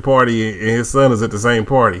he's at the party and his son is at the same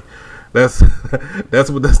party. That's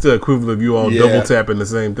the equivalent of you all double tapping the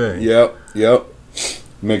same thing. Yep.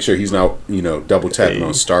 Make sure he's not double tapping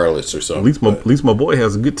on Starlets or something. At least my boy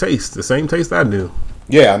has a good taste, the same taste I do.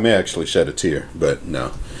 Yeah, I may actually shed a tear, but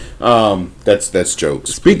no. That's jokes.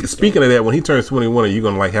 Speaking of that, when he turns 21, are you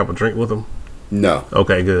gonna have a drink with him? No.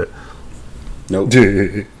 Okay, good. Nope.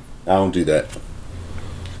 I don't do that.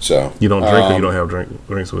 So you don't drink, or you don't have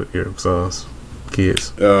drinks with your sons,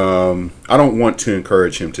 kids. I don't want to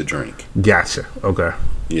encourage him to drink. Gotcha. Okay.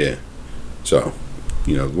 Yeah. So,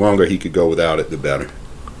 the longer he could go without it, the better.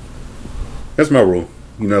 That's my rule.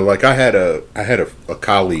 Like I had a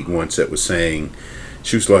colleague once that was saying,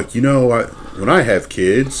 she was like, when I have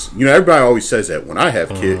kids, everybody always says that when I have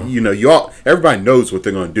kids, everybody knows what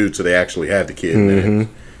they're going to do till they actually have the kid. And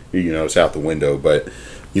it's out the window. But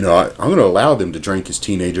I'm going to allow them to drink as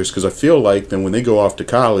teenagers because I feel like then when they go off to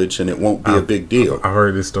college, and it won't be a big deal. I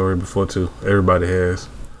heard this story before too. Everybody has.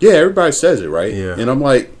 Yeah, everybody says it, right? Yeah. And I'm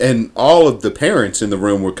like, and all of the parents in the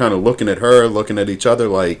room were kind of looking at her, looking at each other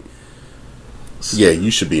like, yeah, you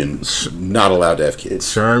should be not allowed to have kids.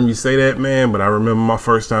 Sherm, you say that, man, but I remember my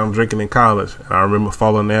first time drinking in college. And I remember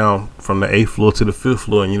falling down from the 8th floor to the 5th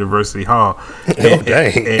floor in University Hall. Dang.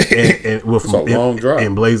 It's a long drive.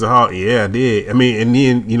 In Blazer Hall. Yeah, I did. I mean, and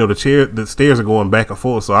then, the stairs are going back and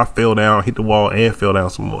forth, so I fell down, hit the wall, and fell down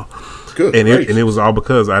some more. Good. And it was all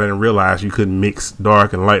because I didn't realize you couldn't mix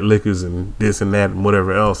dark and light liquors and this and that and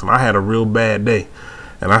whatever else. And I had a real bad day.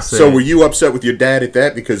 And I said, so were you upset with your dad at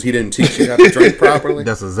that because he didn't teach you how to drink properly?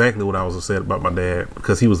 That's exactly what I was upset about my dad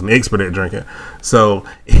because he was an expert at drinking. So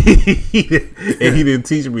he didn't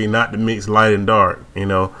teach me not to mix light and dark,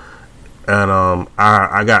 And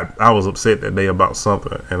I was upset that day about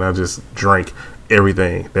something, and I just drank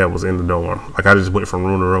everything that was in the dorm. Like I just went from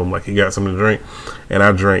room to room. Like he got something to drink, and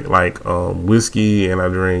I drank like whiskey, and I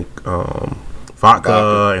drank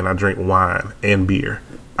vodka, and I drank wine and beer.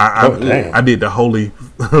 I did the holy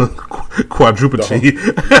quadruple cheat.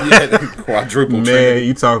 Quadruple man, Trinity.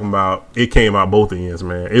 you talking about it came out both ends,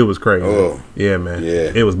 man. It was crazy. Oh. Yeah, man.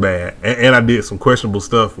 Yeah. It was bad. And I did some questionable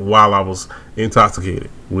stuff while I was intoxicated,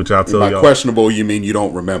 which I'll tell By y'all. questionable, you mean you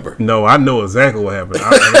don't remember? No, I know exactly what happened.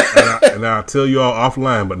 And I'll tell you all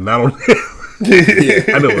offline, but not on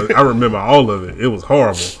I know. I remember all of it. It was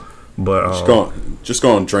horrible. But just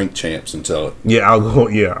go on Drink Champs and tell it. Yeah, I'll go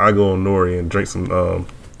on Nori and drink some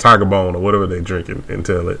Tiger Bone or whatever they drink and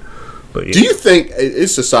tell it. But yeah. Do you think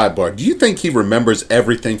it's a sidebar? Do you think he remembers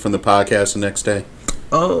everything from the podcast the next day?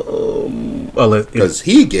 Because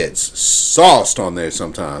he gets sauced on there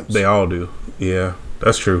sometimes. They all do. Yeah,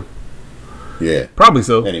 that's true. Yeah, probably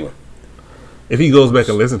so. Anyway, if he goes back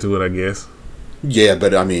and listens to it, I guess. Yeah,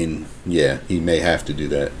 but I mean, yeah, he may have to do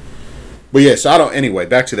that. But yeah, so I don't. Anyway,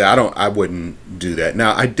 back to that. I wouldn't do that.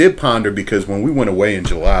 Now, I did ponder because when we went away in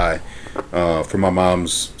July for my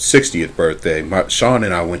mom's 60th birthday, Sean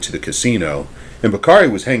and I went to the casino, and Bakari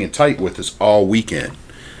was hanging tight with us all weekend.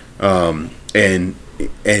 And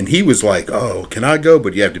he was like, "Oh, can I go?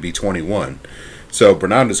 But you have to be 21." So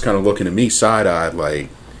Bernardo's kind of looking at me side-eyed, like,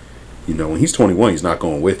 when he's 21, he's not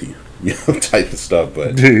going with you, type of stuff.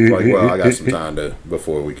 But like, well, I got some time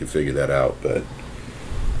before we can figure that out, but.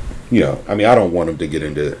 I mean, I don't want him to get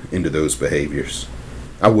into those behaviors.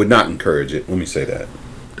 I would not encourage it. Let me say that.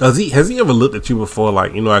 Has he ever looked at you before,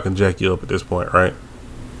 like, I can jack you up at this point, right?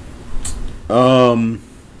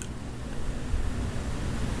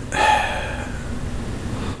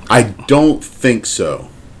 I don't think so.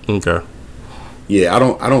 Okay. Yeah, I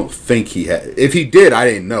don't think he had. If he did, I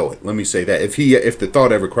didn't know it. Let me say that. If the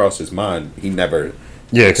thought ever crossed his mind, he never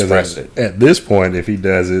expressed it. At this point, if he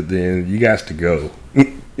does it, then you got to go.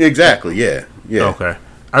 Exactly. Yeah. Okay.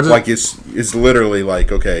 It's literally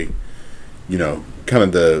like, okay, kind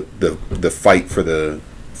of the fight for the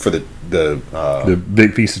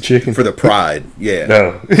big piece of chicken for the pride. Yeah.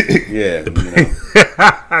 No. Yeah.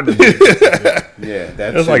 Yeah.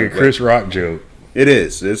 That's like a Chris Rock joke. It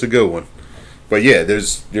is. It's a good one. But yeah,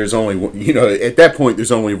 there's only at that point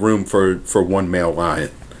there's only room for one male lion.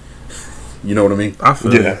 You know what I mean? I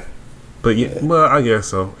feel it. But yeah, well, I guess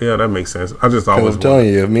so. Yeah, that makes sense. I just always. I'm telling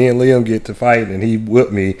you, if me and Liam get to fight and he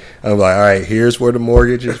whipped me, I'm like, all right, here's where the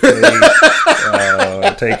mortgage is paid.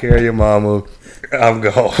 Take care of your mama. I'm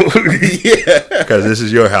gone. Yeah, because this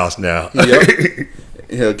is your house now.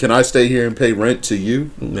 Yep. Can I stay here and pay rent to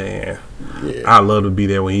you? Man, yeah. I love to be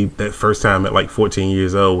there when that first time at like 14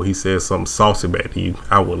 years old, when he says something saucy back to you.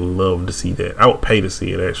 I would love to see that. I would pay to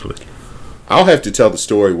see it actually. I'll have to tell the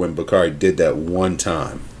story when Bakari did that one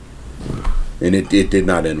time. And it did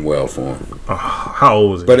not end well for him. How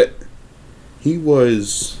old was he? But he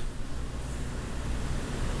was.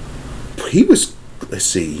 Let's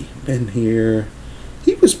see, been here.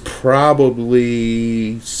 He was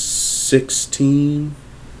probably 16.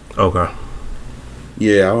 Okay.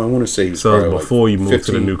 Yeah, I want to say he was. So probably before like you moved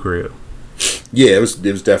 15. to the new crib. Yeah, it was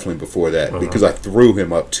definitely before that because I threw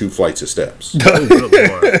him up 2 flights of steps. Oh, good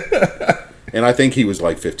Lord. And I think he was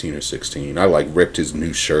like 15 or 16. I like ripped his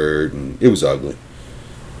new shirt and it was ugly.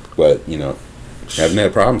 But, haven't had a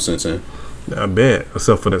problem since then. I bet,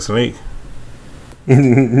 except for that snake.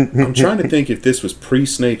 I'm trying to think if this was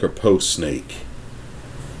pre-snake or post-snake.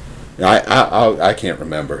 I can't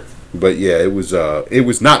remember. But yeah, it was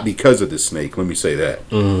not because of the snake, let me say that.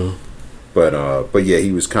 Mm-hmm. But yeah,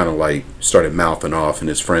 he was kind of like started mouthing off, and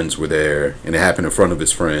his friends were there, and it happened in front of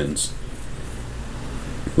his friends.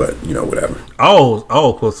 But whatever.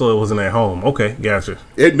 So it wasn't at home. Okay, gotcha.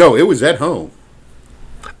 It was at home.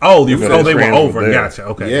 They were over. Gotcha.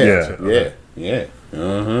 Okay, Yeah.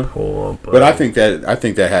 Uh-huh. Poor buddy. But I think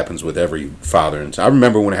that happens with every father. And I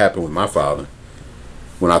remember when it happened with my father,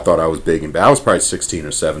 when I thought I was big and bad. I was probably 16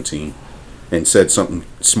 or 17, and said something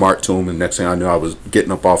smart to him, and next thing I knew, I was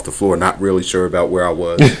getting up off the floor, not really sure about where I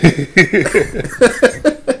was.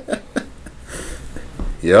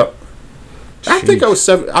 Yep. Jeez. I think I was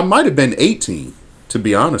 7. I might have been 18, to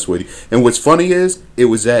be honest with you. And what's funny is, it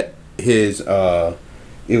was at his.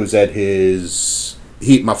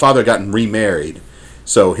 My father gotten remarried,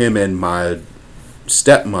 so him and my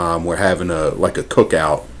stepmom were having a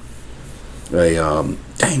cookout. Maybe I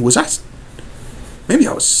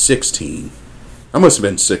was 16. I must have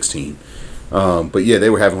been 16. But yeah, they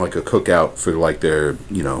were having like a cookout for like their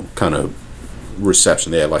kind of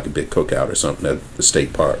reception. They had like a big cookout or something at the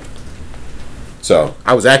state park. So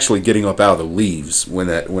I was actually getting up out of the leaves when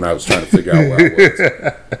I was trying to figure out where I was.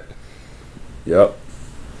 Yep.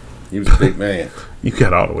 He was a big man. You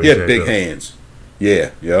got all the way. He had big hands.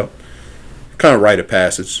 Yeah. Yep. Kind of rite of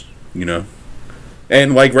passage,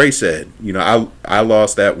 And like Ray said, I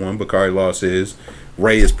lost that one. Bakari lost his.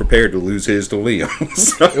 Ray is prepared to lose his to Liam.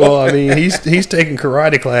 So. Well, I mean, he's taking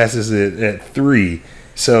karate classes at 3.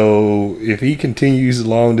 So if he continues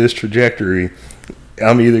along this trajectory,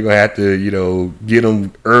 I'm either gonna have to, get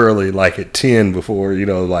him early, like at 10, before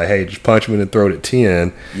like, hey, just punch him in the throat at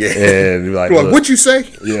 10. Yeah. And like, what'd you say?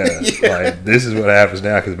 Yeah. Like, this is what happens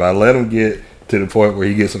now, because if I let him get to the point where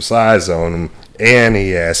he gets some size on him and he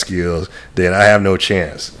has skills, then I have no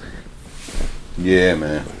chance. Yeah,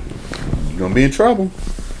 man. You're gonna be in trouble.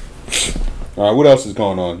 All right, what else is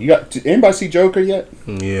going on? Anybody see Joker yet?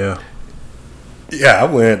 Yeah. Yeah, I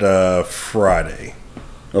went Friday.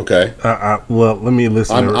 Okay. Well, let me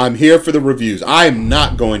listen. I'm here for the reviews. I'm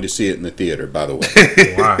not going to see it in the theater, by the way.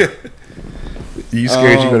 Why? You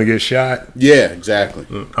scared you're going to get shot? Yeah, exactly.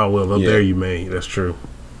 Oh, well, there you may. That's true.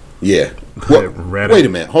 Yeah. Wait a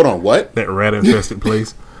minute. Hold on. What? That rat-infested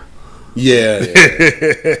place? Yeah.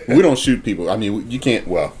 We don't shoot people. I mean, you can't.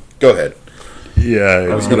 Well, go ahead. Yeah.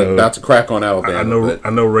 I was about to crack on Alabama. I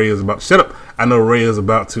know Ray is about. Shut up. I know Ray is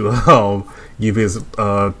about to give his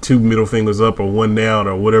 2 middle fingers up or 1 down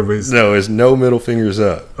or whatever. No, it's no middle fingers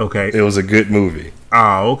up. Okay. It was a good movie.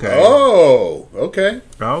 Oh, okay. Oh, okay.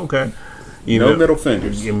 No middle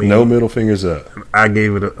fingers. No middle fingers up. I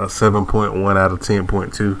gave it a 7.1 out of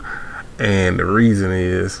 10.2, and the reason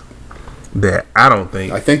is that I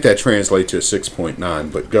think that translates to a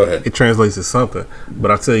 6.9. But go ahead. It translates to something,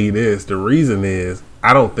 but I'll tell you this: the reason is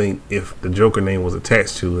I don't think if the Joker name was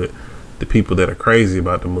attached to it, the people that are crazy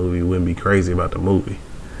about the movie wouldn't be crazy about the movie.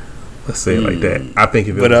 Let's say it like that. I think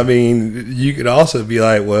if I mean, you could also be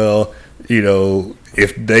like, well, if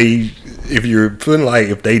you're putting like,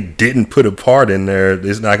 if they didn't put a part in there,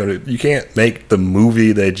 it's not you can't make the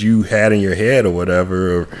movie that you had in your head or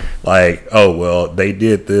whatever, or like, oh well, they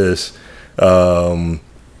did this. I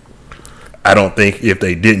don't think if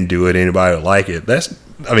they didn't do it, anybody would like it.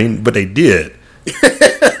 But they did.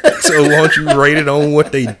 So why don't you rate it on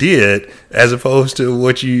what they did as opposed to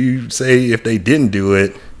what you say if they didn't do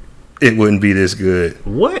it, it wouldn't be this good.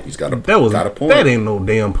 What? He's got a point. That ain't no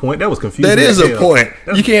damn point. That was confusing. That is a point.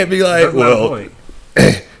 You can't be like, well,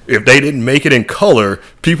 if they didn't make it in color,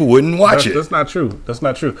 people wouldn't watch it. That's not true.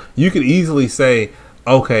 You could easily say,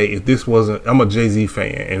 okay, if this wasn't, I'm a Jay-Z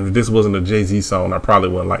fan, and if this wasn't a Jay-Z song, I probably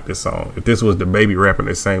wouldn't like this song. If this was the Baby rapping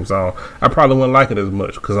the same song, I probably wouldn't like it as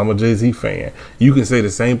much because I'm a Jay-Z fan. You can say the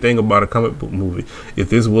same thing about a comic book movie. If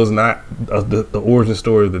this was not the origin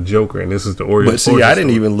story of the Joker, and this is the origin story. But see, I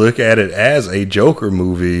didn't even look at it as a Joker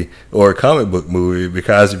movie or a comic book movie,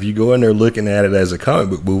 because if you go in there looking at it as a comic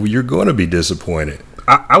book movie, you're going to be disappointed.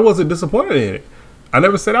 I wasn't disappointed in it. I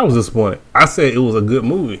never said I was disappointed. I said it was a good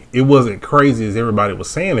movie. It wasn't crazy as everybody was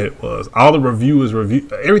saying it was. All the reviewers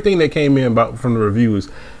everything that came in from the reviews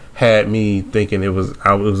had me thinking it was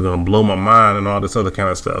going to blow my mind and all this other kind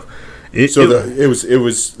of stuff. It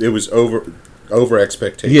was over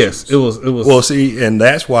expectations. Yes, it was. Well, see, and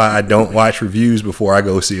that's why I don't watch reviews before I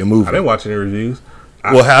go see a movie. I didn't watch any reviews.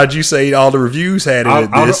 Well, how'd you say all the reviews had it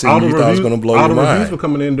at this, and you thought it was going to blow your mind? All the reviews were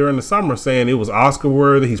coming in during the summer saying it was Oscar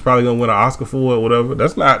worthy. He's probably going to win an Oscar for it, or whatever.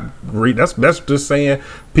 That's not. That's just saying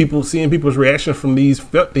seeing people's reaction from these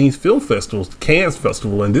film festivals, Cannes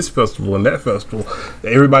Festival, and this festival, and that festival.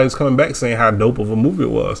 Everybody's coming back saying how dope of a movie it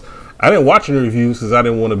was. I didn't watch any reviews because I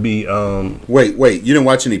didn't want to be. Wait! You didn't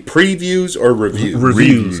watch any previews or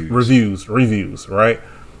reviews? Reviews, right?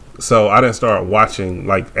 So I didn't start watching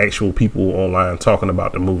like actual people online talking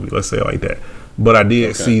about the movie. Let's say it like that. But I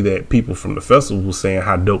did see that people from the festival was saying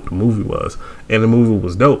how dope the movie was, and the movie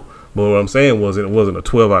was dope. But what I'm saying was, it wasn't a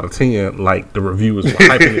 12 out of 10 like the reviewers were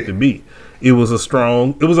hyping it to be. It was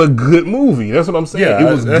a good movie. That's what I'm saying. Yeah,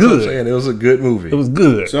 it was that's good. what I'm saying. It was a good movie. It was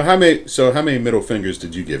good. So how many middle fingers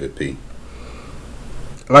did you give it, P?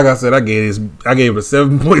 Like I said, I gave it a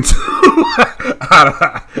 7.2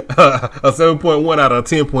 a 7.1 out of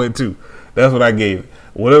 10.2. That's what I gave it.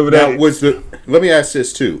 Whatever that let me ask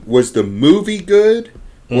this too. Was the movie good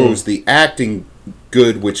or was the acting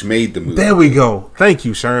good which made the movie? There we go. Thank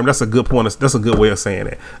you, Sherm. That's a good point. That's a good way of saying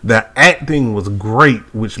it. The acting was great,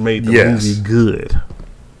 which made the movie good.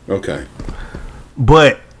 Okay.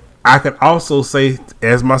 But I could also say,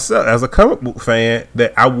 as myself, as a comic book fan,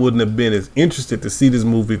 that I wouldn't have been as interested to see this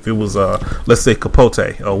movie if it was, let's say,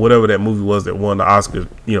 Capote or whatever that movie was that won the Oscar,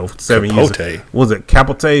 7 years ago. Was it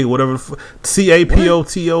Capote? Whatever. Capote,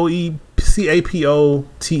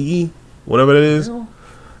 whatever that is.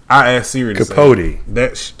 I asked Siri to Capote. say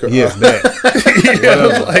that. Yes, that.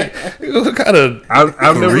 What kind of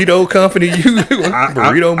burrito company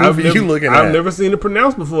movie you looking at? I've never seen it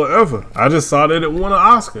pronounced before ever. I just saw that it won an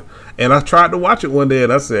Oscar, and I tried to watch it one day,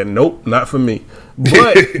 and I said, "Nope, not for me."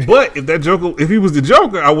 But if he was the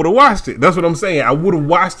Joker, I would have watched it. That's what I'm saying. I would have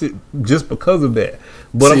watched it just because of that.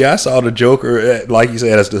 But I saw the Joker, like you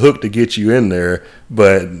said, as the hook to get you in there,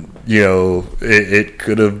 but it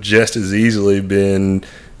could have just as easily been.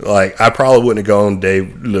 Like, I probably wouldn't have gone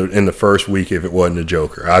in the first week if it wasn't the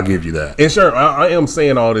Joker. I'll give you that. And sure, I am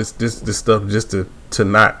saying all this stuff just to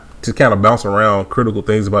kind of bounce around critical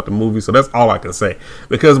things about the movie. So that's all I can say.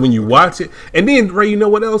 Because when you watch it, and then Ray, you know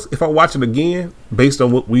what else? If I watch it again, based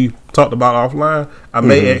on what we talked about offline,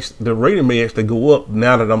 the rating may actually go up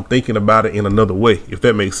now that I'm thinking about it in another way. If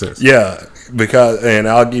that makes sense. Yeah, and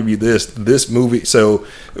I'll give you this movie. So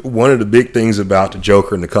one of the big things about the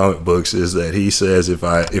Joker in the comic books is that he says if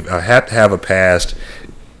I have to have a past,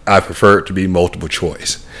 I prefer it to be multiple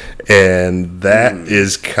choice. And that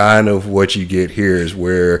is kind of what you get here, is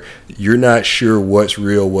where you're not sure what's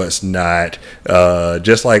real, what's not.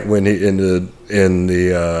 Just like when in the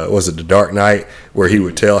was it The Dark Knight, where he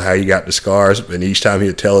would tell how he got the scars, and each time he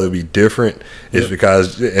would tell it would be different. It's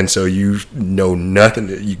because, and so you know nothing.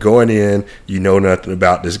 You going in, you know nothing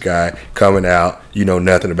about this guy. Coming out, you know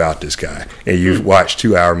nothing about this guy, and you've watched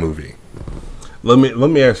 2-hour movie. Let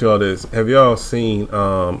me ask you all this: have y'all seen?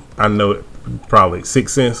 I know it probably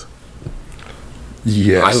Sixth Sense.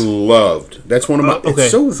 Yes, I loved. That's one of my. Okay,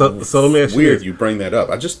 It's so let me ask you weird this. you bring that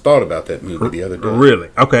up. I just thought about that movie the other day. Really?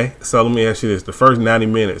 Okay. So let me ask you this: the first 90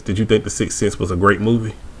 minutes, did you think The Sixth Sense was a great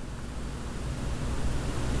movie?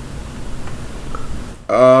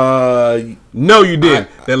 No, you didn't.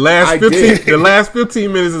 The last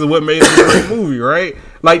 15 minutes is what made it a great movie, right?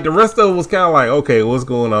 Like the rest of it was kind of like, okay, what's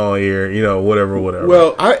going on here? Whatever.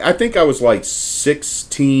 Well, I think I was like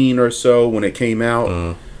 16 or so when it came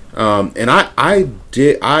out, and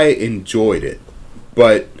I enjoyed it,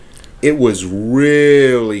 but it was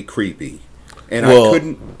really creepy, and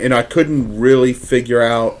I couldn't really figure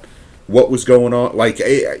out what was going on. Like,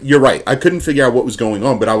 you're right, I couldn't figure out what was going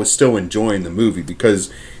on, but I was still enjoying the movie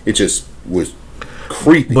because it just was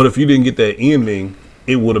creepy. But if you didn't get that ending,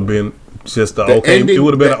 it would have been just it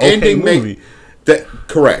would have been an okay movie.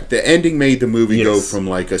 Correct. The ending made the movie go from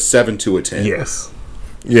like a 7 to a 10. Yes.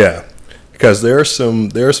 Yeah, because there's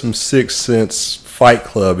some Sixth Sense Fight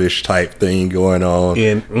Club-ish type thing going on,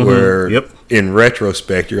 where in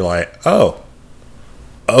retrospect you're like, oh,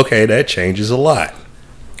 okay, that changes a lot.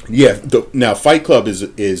 Yeah. Now, Fight Club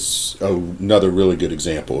is another really good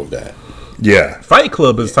example of that. Yeah, Fight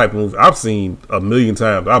Club is the type of movie I've seen a million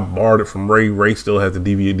times. I borrowed it from Ray. Ray still has the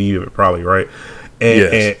DVD of it, probably, right?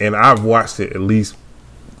 And I've watched it at least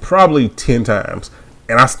probably 10 times.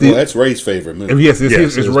 And I still that's Ray's favorite movie. Yes, it's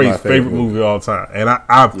Ray's favorite movie of all time. And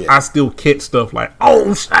I still catch stuff like,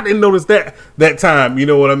 oh, I didn't notice that time. You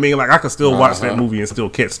know what I mean? Like I could still watch that movie and still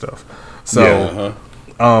catch stuff. So.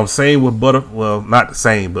 Same with not the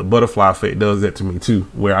same, but Butterfly Effect does that to me too,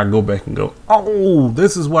 where I go back and go, oh,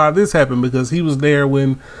 this is why this happened, because he was there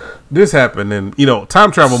when this happened. And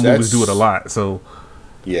time travel movies do it a lot. So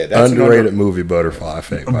that's underrated movie, Butterfly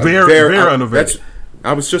Effect. Very underrated.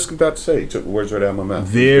 I was just about to say, you took the words right out of my mouth.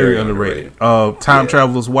 Very underrated. Time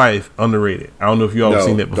Traveler's Wife, underrated. I don't know if you all have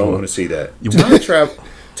seen that before. Don't want to see that.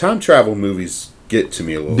 Time travel movies get to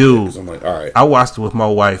me a little bit, because I'm like, all right. I watched it with my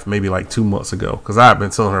wife maybe like 2 months ago, because I've been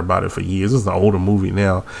telling her about it for years. This is an older movie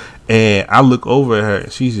now, and I look over at her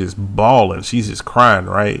and she's just bawling, she's just crying,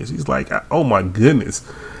 right? She's like, oh my goodness.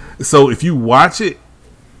 So if you watch it,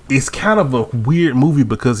 it's kind of a weird movie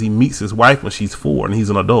because he meets his wife when she's 4 and he's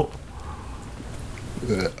an adult.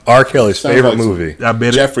 R. Kelly's Sounds favorite like some movie. I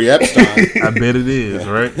bet Jeffrey Epstein. I bet it is,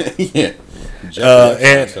 right? Yeah. Jeffrey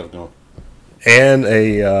Epstein stuff going. And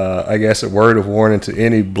I guess a word of warning to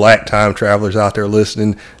any black time travelers out there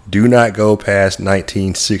listening: do not go past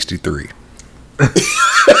 1963.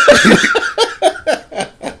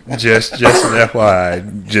 just an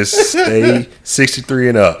FYI. Just stay 63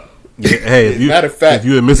 and up. Yeah, hey, if you, Matter of fact- if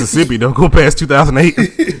you're in Mississippi, don't go past 2008.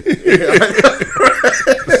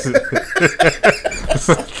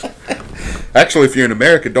 Actually, if you're in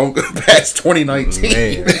America, don't go past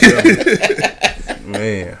 2019.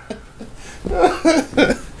 Man.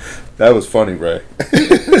 That was funny, Ray.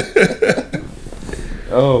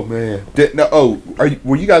 Oh man.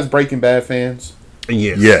 Were you guys Breaking Bad fans?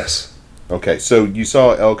 Yes. Yes. Okay, so you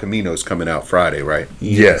saw El Camino's coming out Friday, right?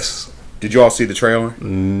 Yes. Did you all see the trailer?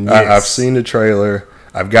 I've seen the trailer.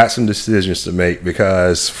 I've got some decisions to make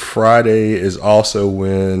because Friday is also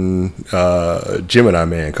when Gemini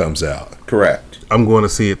Man comes out. Correct. I'm going to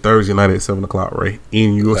see it Thursday night at 7 o'clock, Ray.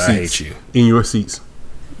 In your I seats. hate you. In your seats.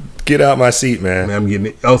 Get out my seat, man. Man, I'm getting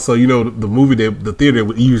it. Also, the movie the theater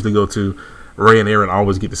we usually go to, Ray and Aaron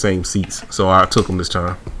always get the same seats. So I took them this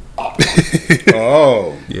time.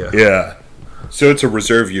 Oh. Yeah. Yeah. So it's a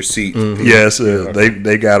reserve your seat. Yes,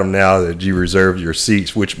 they got them now that you reserve your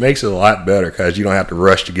seats, which makes it a lot better because you don't have to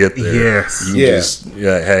rush to get there. Yes. You just,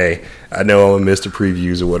 hey, I know I'm going to miss the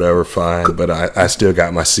previews or whatever, fine, but I still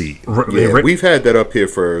got my seat. Yeah, we've had that up here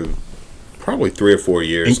for probably 3 or 4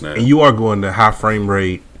 years now. And you are going to high frame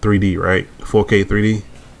rate 3D, right? 4K 3D?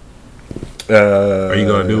 Are you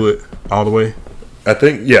going to do it all the way? I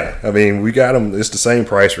think, yeah. I mean, we got them. It's the same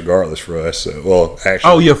price regardless for us. So, well,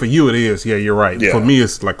 actually. Oh, yeah, for you it is. Yeah, you're right. Yeah. For me,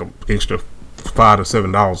 it's like an extra $5 to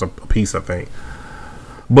 $7 a piece, I think.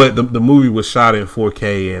 But the movie was shot in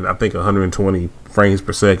 4K and I think 120 frames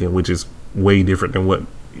per second, which is way different than what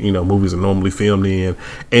movies are normally filmed in,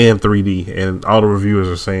 and 3D. And all the reviewers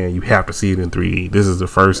are saying you have to see it in 3D. This is the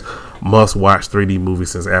first must-watch 3D movie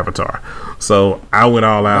since Avatar. So I went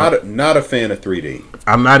all out. Not a fan of 3D.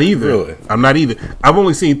 I'm not either. Really? I'm not either. I've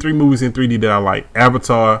only seen 3 movies in 3D that I like.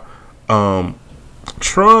 Avatar, Tron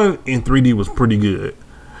in 3D was pretty good,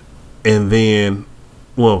 and then,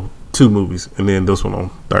 2 movies, and then this one on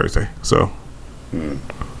Thursday. So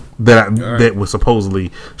that was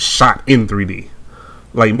supposedly shot in 3D.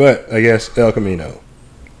 Like, But I guess El Camino.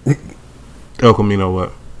 El Camino,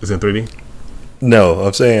 what is in 3D? No,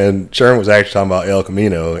 I'm saying Sherm was actually talking about El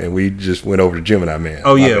Camino, and we just went over to Gemini Man.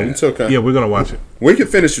 Oh yeah, It's okay. Yeah, we're gonna watch it. We can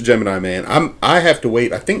finish the Gemini Man. I have to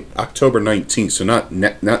wait. I think October 19th. So not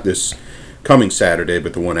this coming Saturday,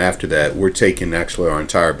 but the one after that. We're taking actually our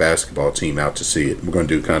entire basketball team out to see it. We're going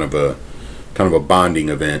to do kind of a bonding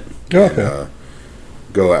event. Okay. And,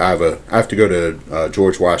 I have to go to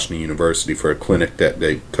George Washington University for a clinic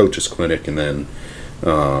coaches clinic, and then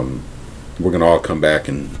we're going to all come back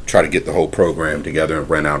and try to get the whole program together and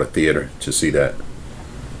rent out a theater to see that.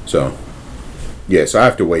 So. Yes, I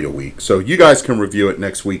have to wait a week. So you guys can review it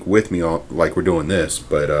next week with me, like we're doing this.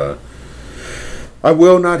 But I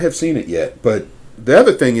will not have seen it yet. But the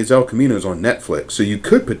other thing is El Camino is on Netflix, so you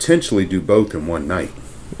could potentially do both in one night.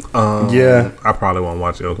 Yeah. I probably won't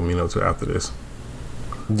watch El Camino till after this.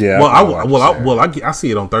 Yeah. I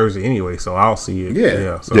see it on Thursday anyway, so I'll see it.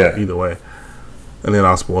 Yeah. So Yeah. either way, and then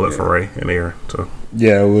I'll spoil it for Ray and Aaron. So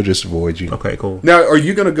Yeah, we'll just avoid you. okay, cool. Now, are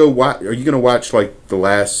you gonna go watch? Are you gonna watch like the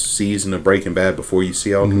last season of Breaking Bad before you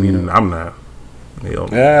see El Camino? I'm not. Hell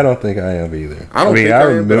no. I don't think I am either. I don't think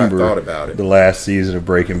I am, but I thought about it. The last season of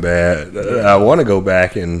Breaking Bad. I want to go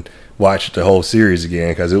back and watch the whole series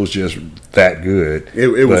again because it was just that good. It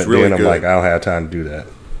was really then I'm good. like, I don't have time to do that.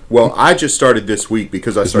 Well, I just started this week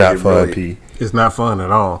because I It's not started fun, really. P. It's not fun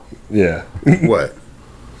at all. Yeah. What?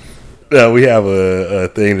 We have a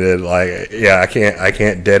thing that I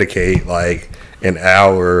can't dedicate like an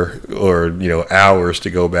hour or hours to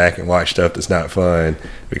go back and watch stuff that's not fun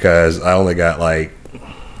because I only got like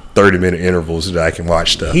 30-minute intervals that I can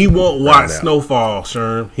watch stuff. He won't watch right now. Snowfall,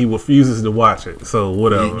 Sherm. He refuses to watch it. So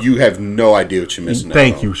whatever. You have no idea what you're missing out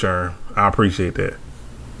Thank on. you, Sherm. I appreciate that.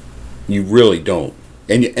 You really don't.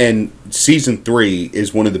 And season 3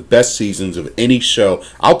 is one of the best seasons of any show.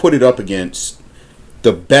 I'll put it up against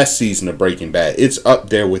the best season of Breaking Bad. It's up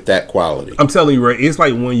there with that quality. I'm telling you, Ray, it's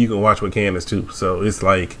like one you can watch with Candace too. So it's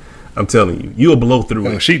like, I'm telling you, you'll blow through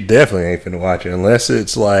Oh, it. she definitely ain't finna watch it unless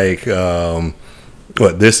it's like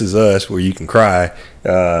This Is Us where you can cry.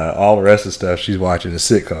 All the rest of the stuff she's watching is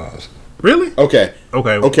sitcoms. Really? Okay.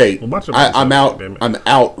 Okay. Well, watch I'm out. damn it. I'm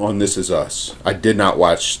out on This Is Us. I did not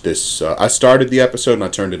watch this. I started the episode and I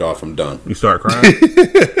turned it off. I'm done. You start crying?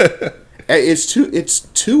 It's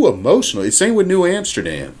too emotional. It's same with New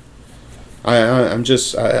Amsterdam. I'm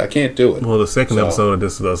just I can't do it. Well, the second episode of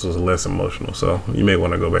This Is Us was less emotional, so you may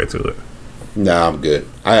want to go back to it. Nah, I'm good.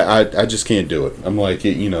 I just can't do it. I'm like,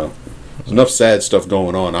 there's enough sad stuff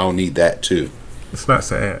going on. I don't need that too. It's not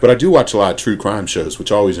sad. But I do watch a lot of true crime shows,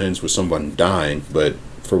 which always ends with someone dying. But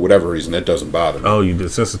for whatever reason, that doesn't bother me. Oh, you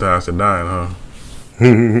desensitized to dying,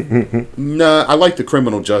 huh? Nah, I like the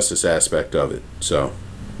criminal justice aspect of it. So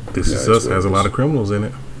This Is Us has a lot of criminals in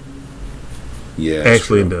it. yeah,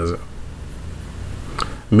 Actually, it doesn't.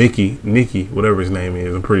 Nicky, whatever his name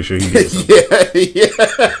is, I'm pretty sure he did something.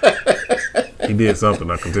 yeah. He did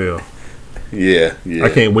something, I can tell. Yeah. I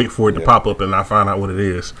can't wait for it to pop up and I find out what it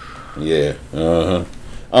is. Yeah.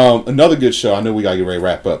 Another good show. I know we gotta get ready to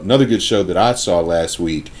wrap up. Another good show that I saw last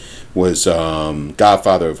week was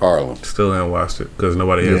Godfather of Harlem. Still haven't watched it because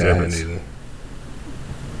nobody has I haven't evidence. either.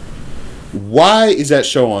 Why is that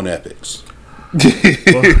show on Epics?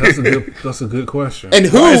 Well, that's a good question. And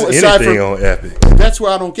who Why is aside anything from on Epic? that's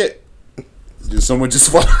where I don't get. Did someone just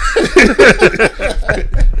fall?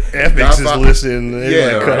 Epics is listening. They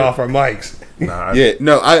Yeah, cut right. off our mics. Nah, Yeah,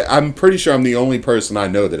 no, I'm pretty sure I'm the only person I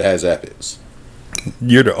know that has Epics.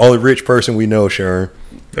 You're the only rich person we know, Sharon.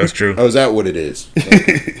 that's true. Oh, is that what it is?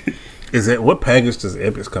 Is that what package does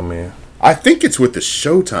Epics come in? I think it's with the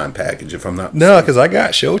Showtime package, if I'm not. No, because I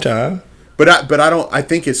got Showtime. But I don't. I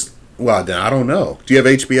think it's. Well, then I don't know. Do you have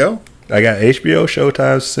HBO? I got HBO,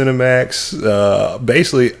 Showtime, Cinemax,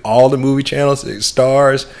 basically all the movie channels,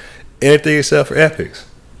 Stars, anything except for Epics.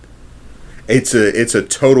 It's a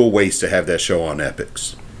total waste to have that show on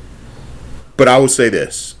Epics. But I will say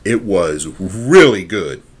this: it was really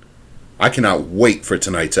good. I cannot wait for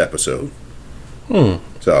tonight's episode.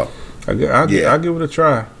 So I'll Yeah. give it a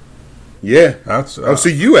try. yeah. I'll, Oh, so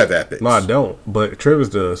you have Epics? no, I don't, but Travis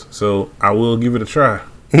does, so I will give it a try.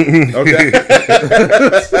 Okay.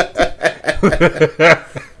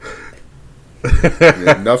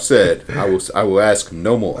 Yeah, enough said. I will ask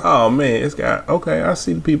no more. Oh man, it's got okay. I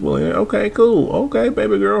see the people in it. Okay, cool. Okay,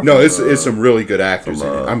 baby girl. No, it's some really good actors in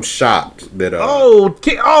it. I'm shocked that.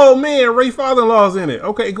 Oh man, Ray Father-in-law's in it.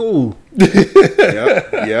 Okay, cool.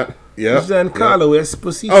 Yep. Giancarlo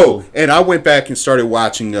Esposito. Oh, and I went back and started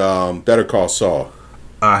watching Better Call Saul.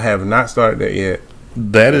 I have not started that yet.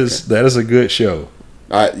 That is a good show.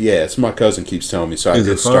 Yeah, it's my cousin keeps telling me, so I Is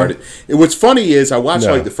it just fun? started. What's funny is I watched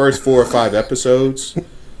No. like the first 4 or 5 episodes.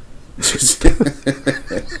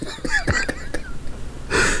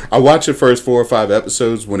 I watched the first 4 or 5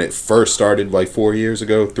 episodes when it first started, like 4 years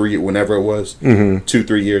ago, whenever it was,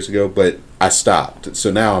 2-3 years ago. But I stopped,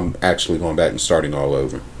 so now I'm actually going back and starting all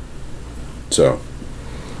over. So,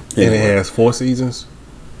 And it anyway. has 4 seasons.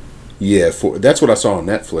 Yeah, that's what I saw on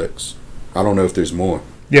Netflix. I don't know if there's more.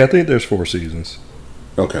 Yeah, I think there's 4 seasons.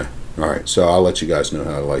 Okay. All right. So I'll let you guys know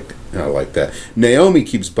how I like that. Naomi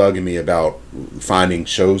keeps bugging me about finding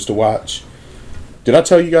shows to watch. Did I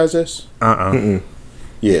tell you guys this?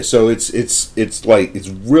 Yeah. So it's like it's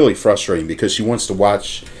really frustrating because she wants to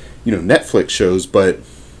watch, Netflix shows, but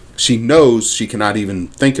she knows she cannot even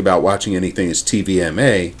think about watching anything as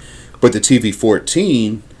TVMA. But the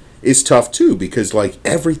TV-14 is tough too because like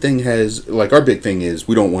everything has like our big thing is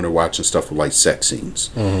we don't want her watching stuff with like sex scenes,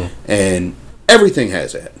 and everything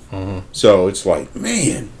has that. So it's like,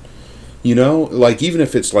 man, like even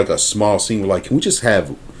if it's like a small scene, we're like, can we just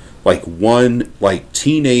have like one like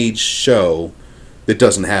teenage show that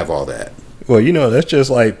doesn't have all that? Well, that's just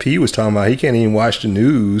like P was talking about. He can't even watch the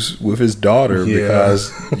news with his daughter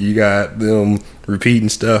because you got them repeating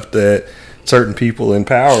stuff that certain people in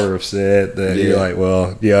power have said that you're like,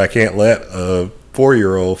 well, I can't let a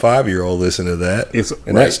 4-year-old, 5-year-old listen to that.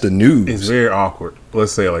 That's the news. It's very awkward.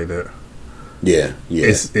 Let's say it like that. Yeah.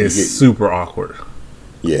 It's super awkward.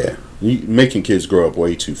 Yeah. Making kids grow up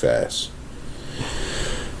way too fast.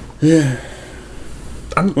 Yeah.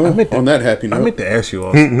 I meant on that happy note. I meant to ask you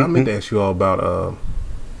all. I meant to ask you all about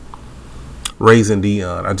Raising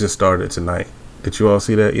Dion. I just started tonight. Did you all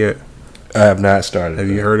see that yet? I have not started. Have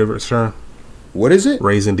you heard of it, Sean? What is it?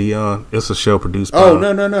 Raising Dion. It's a show produced by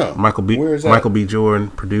no. Michael B. Where is that? Michael B. Jordan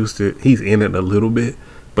produced it. He's in it a little bit,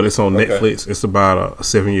 but it's on Netflix. It's about a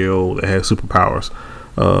 7-year-old that has superpowers.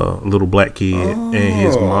 A little black kid, and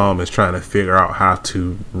his mom is trying to figure out how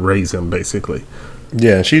to raise him, basically.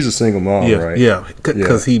 Yeah, she's a single mom, right? Yeah,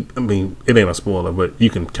 because it ain't a spoiler, but you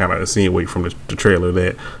can kind of insinuate from the trailer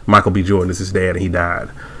that Michael B. Jordan is his dad and he died.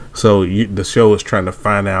 So the show is trying to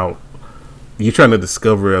find out, you're trying to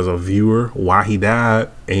discover as a viewer why he died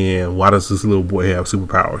and why does this little boy have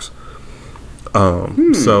superpowers.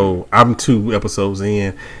 So I'm 2 episodes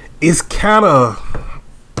in. It's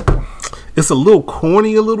a little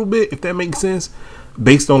corny a little bit, if that makes sense,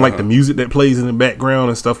 based on like the music that plays in the background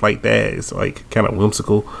and stuff like that. It's like kind of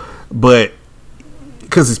whimsical, but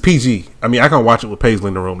because it's PG. I mean, I can watch it with Paisley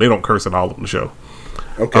in the room. They don't curse at all on the show.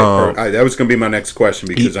 Okay, that was going to be my next question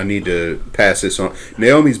because I need to pass this on.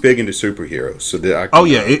 Naomi's big into superheroes, so that I can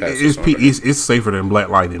it's safer than Black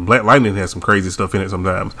Lightning. Black Lightning has some crazy stuff in it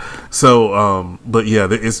sometimes. So, but yeah,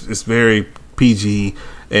 it's very PG,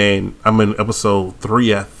 and I'm in episode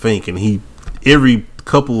 3, I think, and every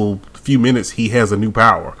few minutes he has a new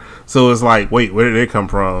power. So it's like, wait, where did it come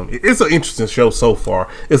from? It's an interesting show so far.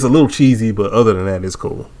 It's a little cheesy, but other than that, it's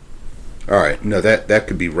cool. All right, no, that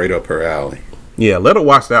could be right up her alley. Yeah, let her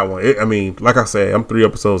watch that one. I mean, like I said, I'm 3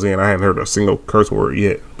 episodes in. I haven't heard a single curse word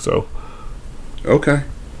yet. So, okay,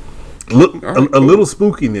 a little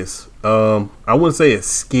spookiness. I wouldn't say it's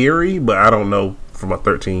scary, but I don't know from a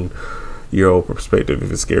 13-year-old perspective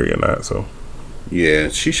if it's scary or not. So, yeah,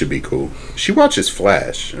 she should be cool. She watches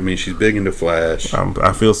Flash. I mean, she's big into Flash.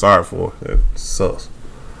 I feel sorry for her. It sucks.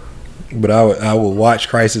 But I will watch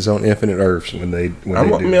Crisis on Infinite Earths when they do. I'm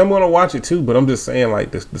gonna watch it too, but I'm just saying, like,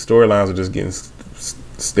 the storylines are just getting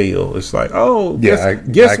stale. It's like,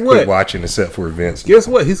 guess what? Quit watching except for events. Guess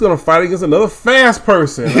what? He's gonna fight against another fast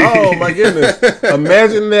person. Oh my goodness!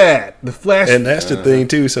 Imagine that. The Flash, and that's the thing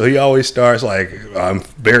too. So he always starts like, I'm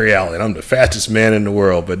Barry Allen. I'm the fastest man in the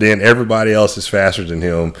world, but then everybody else is faster than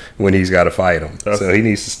him when he's got to fight him. So he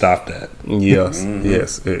needs to stop that. Yes,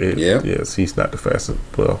 yes. He's not the fastest.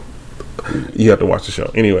 Well. You have to watch the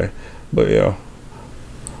show anyway, but yeah.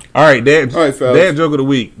 All right, Dad joke of the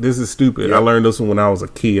week. This is stupid. Yep. I learned this one when I was a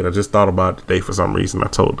kid. I just thought about it today for some reason. I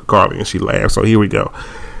told Carly and she laughed. So here we go.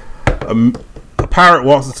 A pirate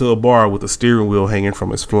walks into a bar with a steering wheel hanging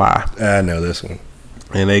from his fly. I know this one.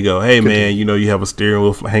 And they go, "Hey man, you know you have a steering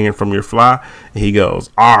wheel hanging from your fly?" And he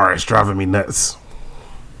goes, "Ah, it's driving me nuts."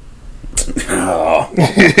 Well,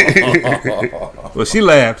 she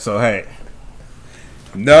laughed. So hey.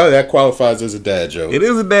 No, that qualifies as a dad joke. It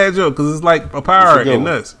is a dad joke because it's like a pirate and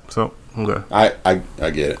nuts. So okay, I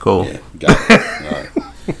get it. Cool. Yeah, got it.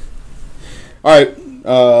 All right.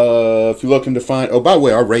 If you're looking to find, by the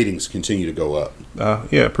way, our ratings continue to go up.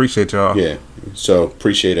 Yeah, appreciate y'all. Yeah, so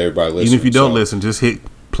appreciate everybody listening. Even if you don't listen, just hit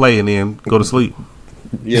play and then go to sleep.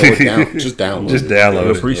 Yeah, just download. Just download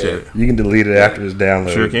it. Appreciate it. You can delete it after it's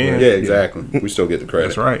downloaded. Sure can. Yeah, exactly. We still get the credit.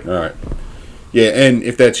 That's right. All right. Yeah, and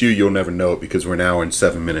if that's you, you'll never know it because we're now in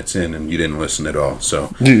 7 minutes in and you didn't listen at all. So,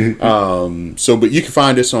 but you can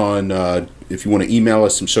find us on, if you want to email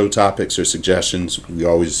us some show topics or suggestions, we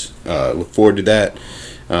always look forward to that.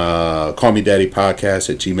 Call me daddy podcast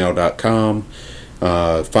at gmail.com.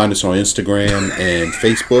 Find us on Instagram and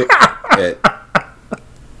Facebook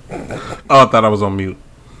Oh, I thought I was on mute.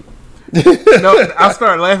 No, I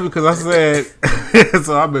started laughing because I said,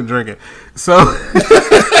 so I've been drinking. So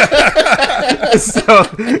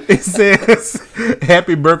it says,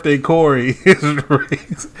 "Happy birthday, Corey."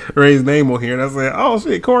 Ray's name on here. And I said, "Oh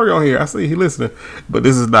shit, Corey on here. I see he listening." But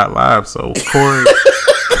this is not live, so Corey.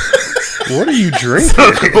 What are you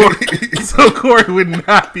drinking? So Corey would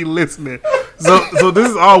not be listening. So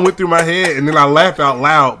this all went through my head, and then I laughed out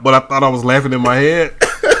loud, but I thought I was laughing in my head.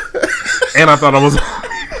 And I thought I was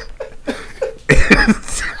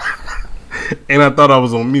and I thought I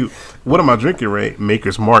was on mute. What am I drinking, Ray?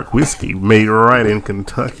 Maker's Mark whiskey, made right in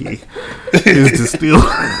Kentucky. Is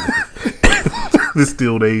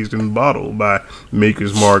distilled, aged, and bottled by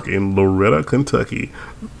Maker's Mark in Loretta, Kentucky.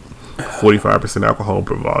 45% alcohol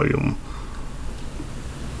per volume.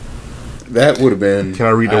 That would have been... Can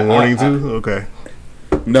I read the warning too? Okay.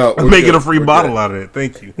 No, I'm making a free bottle out of it.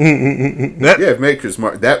 Thank you. Yeah, Maker's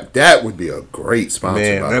Mark. That would be a great sponsor.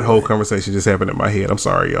 Man, that whole conversation just happened in my head. I'm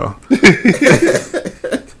sorry, y'all.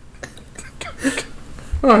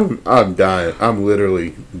 I'm dying. I'm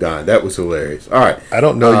literally dying. That was hilarious. All right. I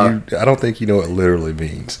don't know I don't think you know what literally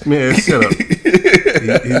means. Man, shut up.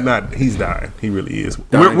 He's not. He's dying. He really is.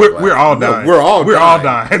 We're all dying. No, we're all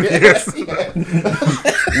dying. Yes.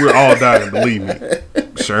 We're all dying. Believe me.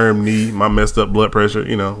 Sherm knee, my messed up blood pressure.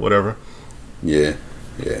 You know, whatever. Yeah.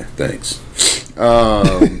 Thanks.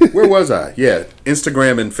 Where was I? Yeah,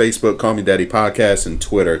 Instagram and Facebook. Call Me Daddy Podcast, and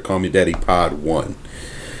Twitter. Call Me Daddy Pod 1.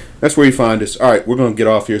 That's where you find us. All right, we're going to get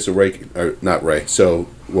off here so Ray, or not Ray, so,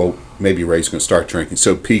 well, maybe Ray's going to start drinking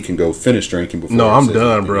so P can go finish drinking before. No, I'm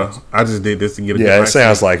done, bro. Else. I just did this to get a it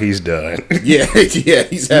sounds like he's done. yeah,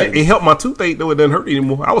 he's having. It helped my toothache, though. It doesn't hurt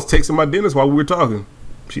anymore. I was texting my dentist while we were talking.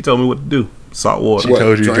 She told me what to do. Salt water. She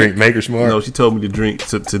told you to drink Maker Smart? No, she told me to drink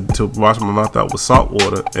to wash my mouth out with salt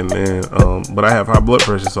water, and then but I have high blood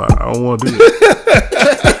pressure, so I don't want to do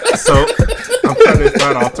it. So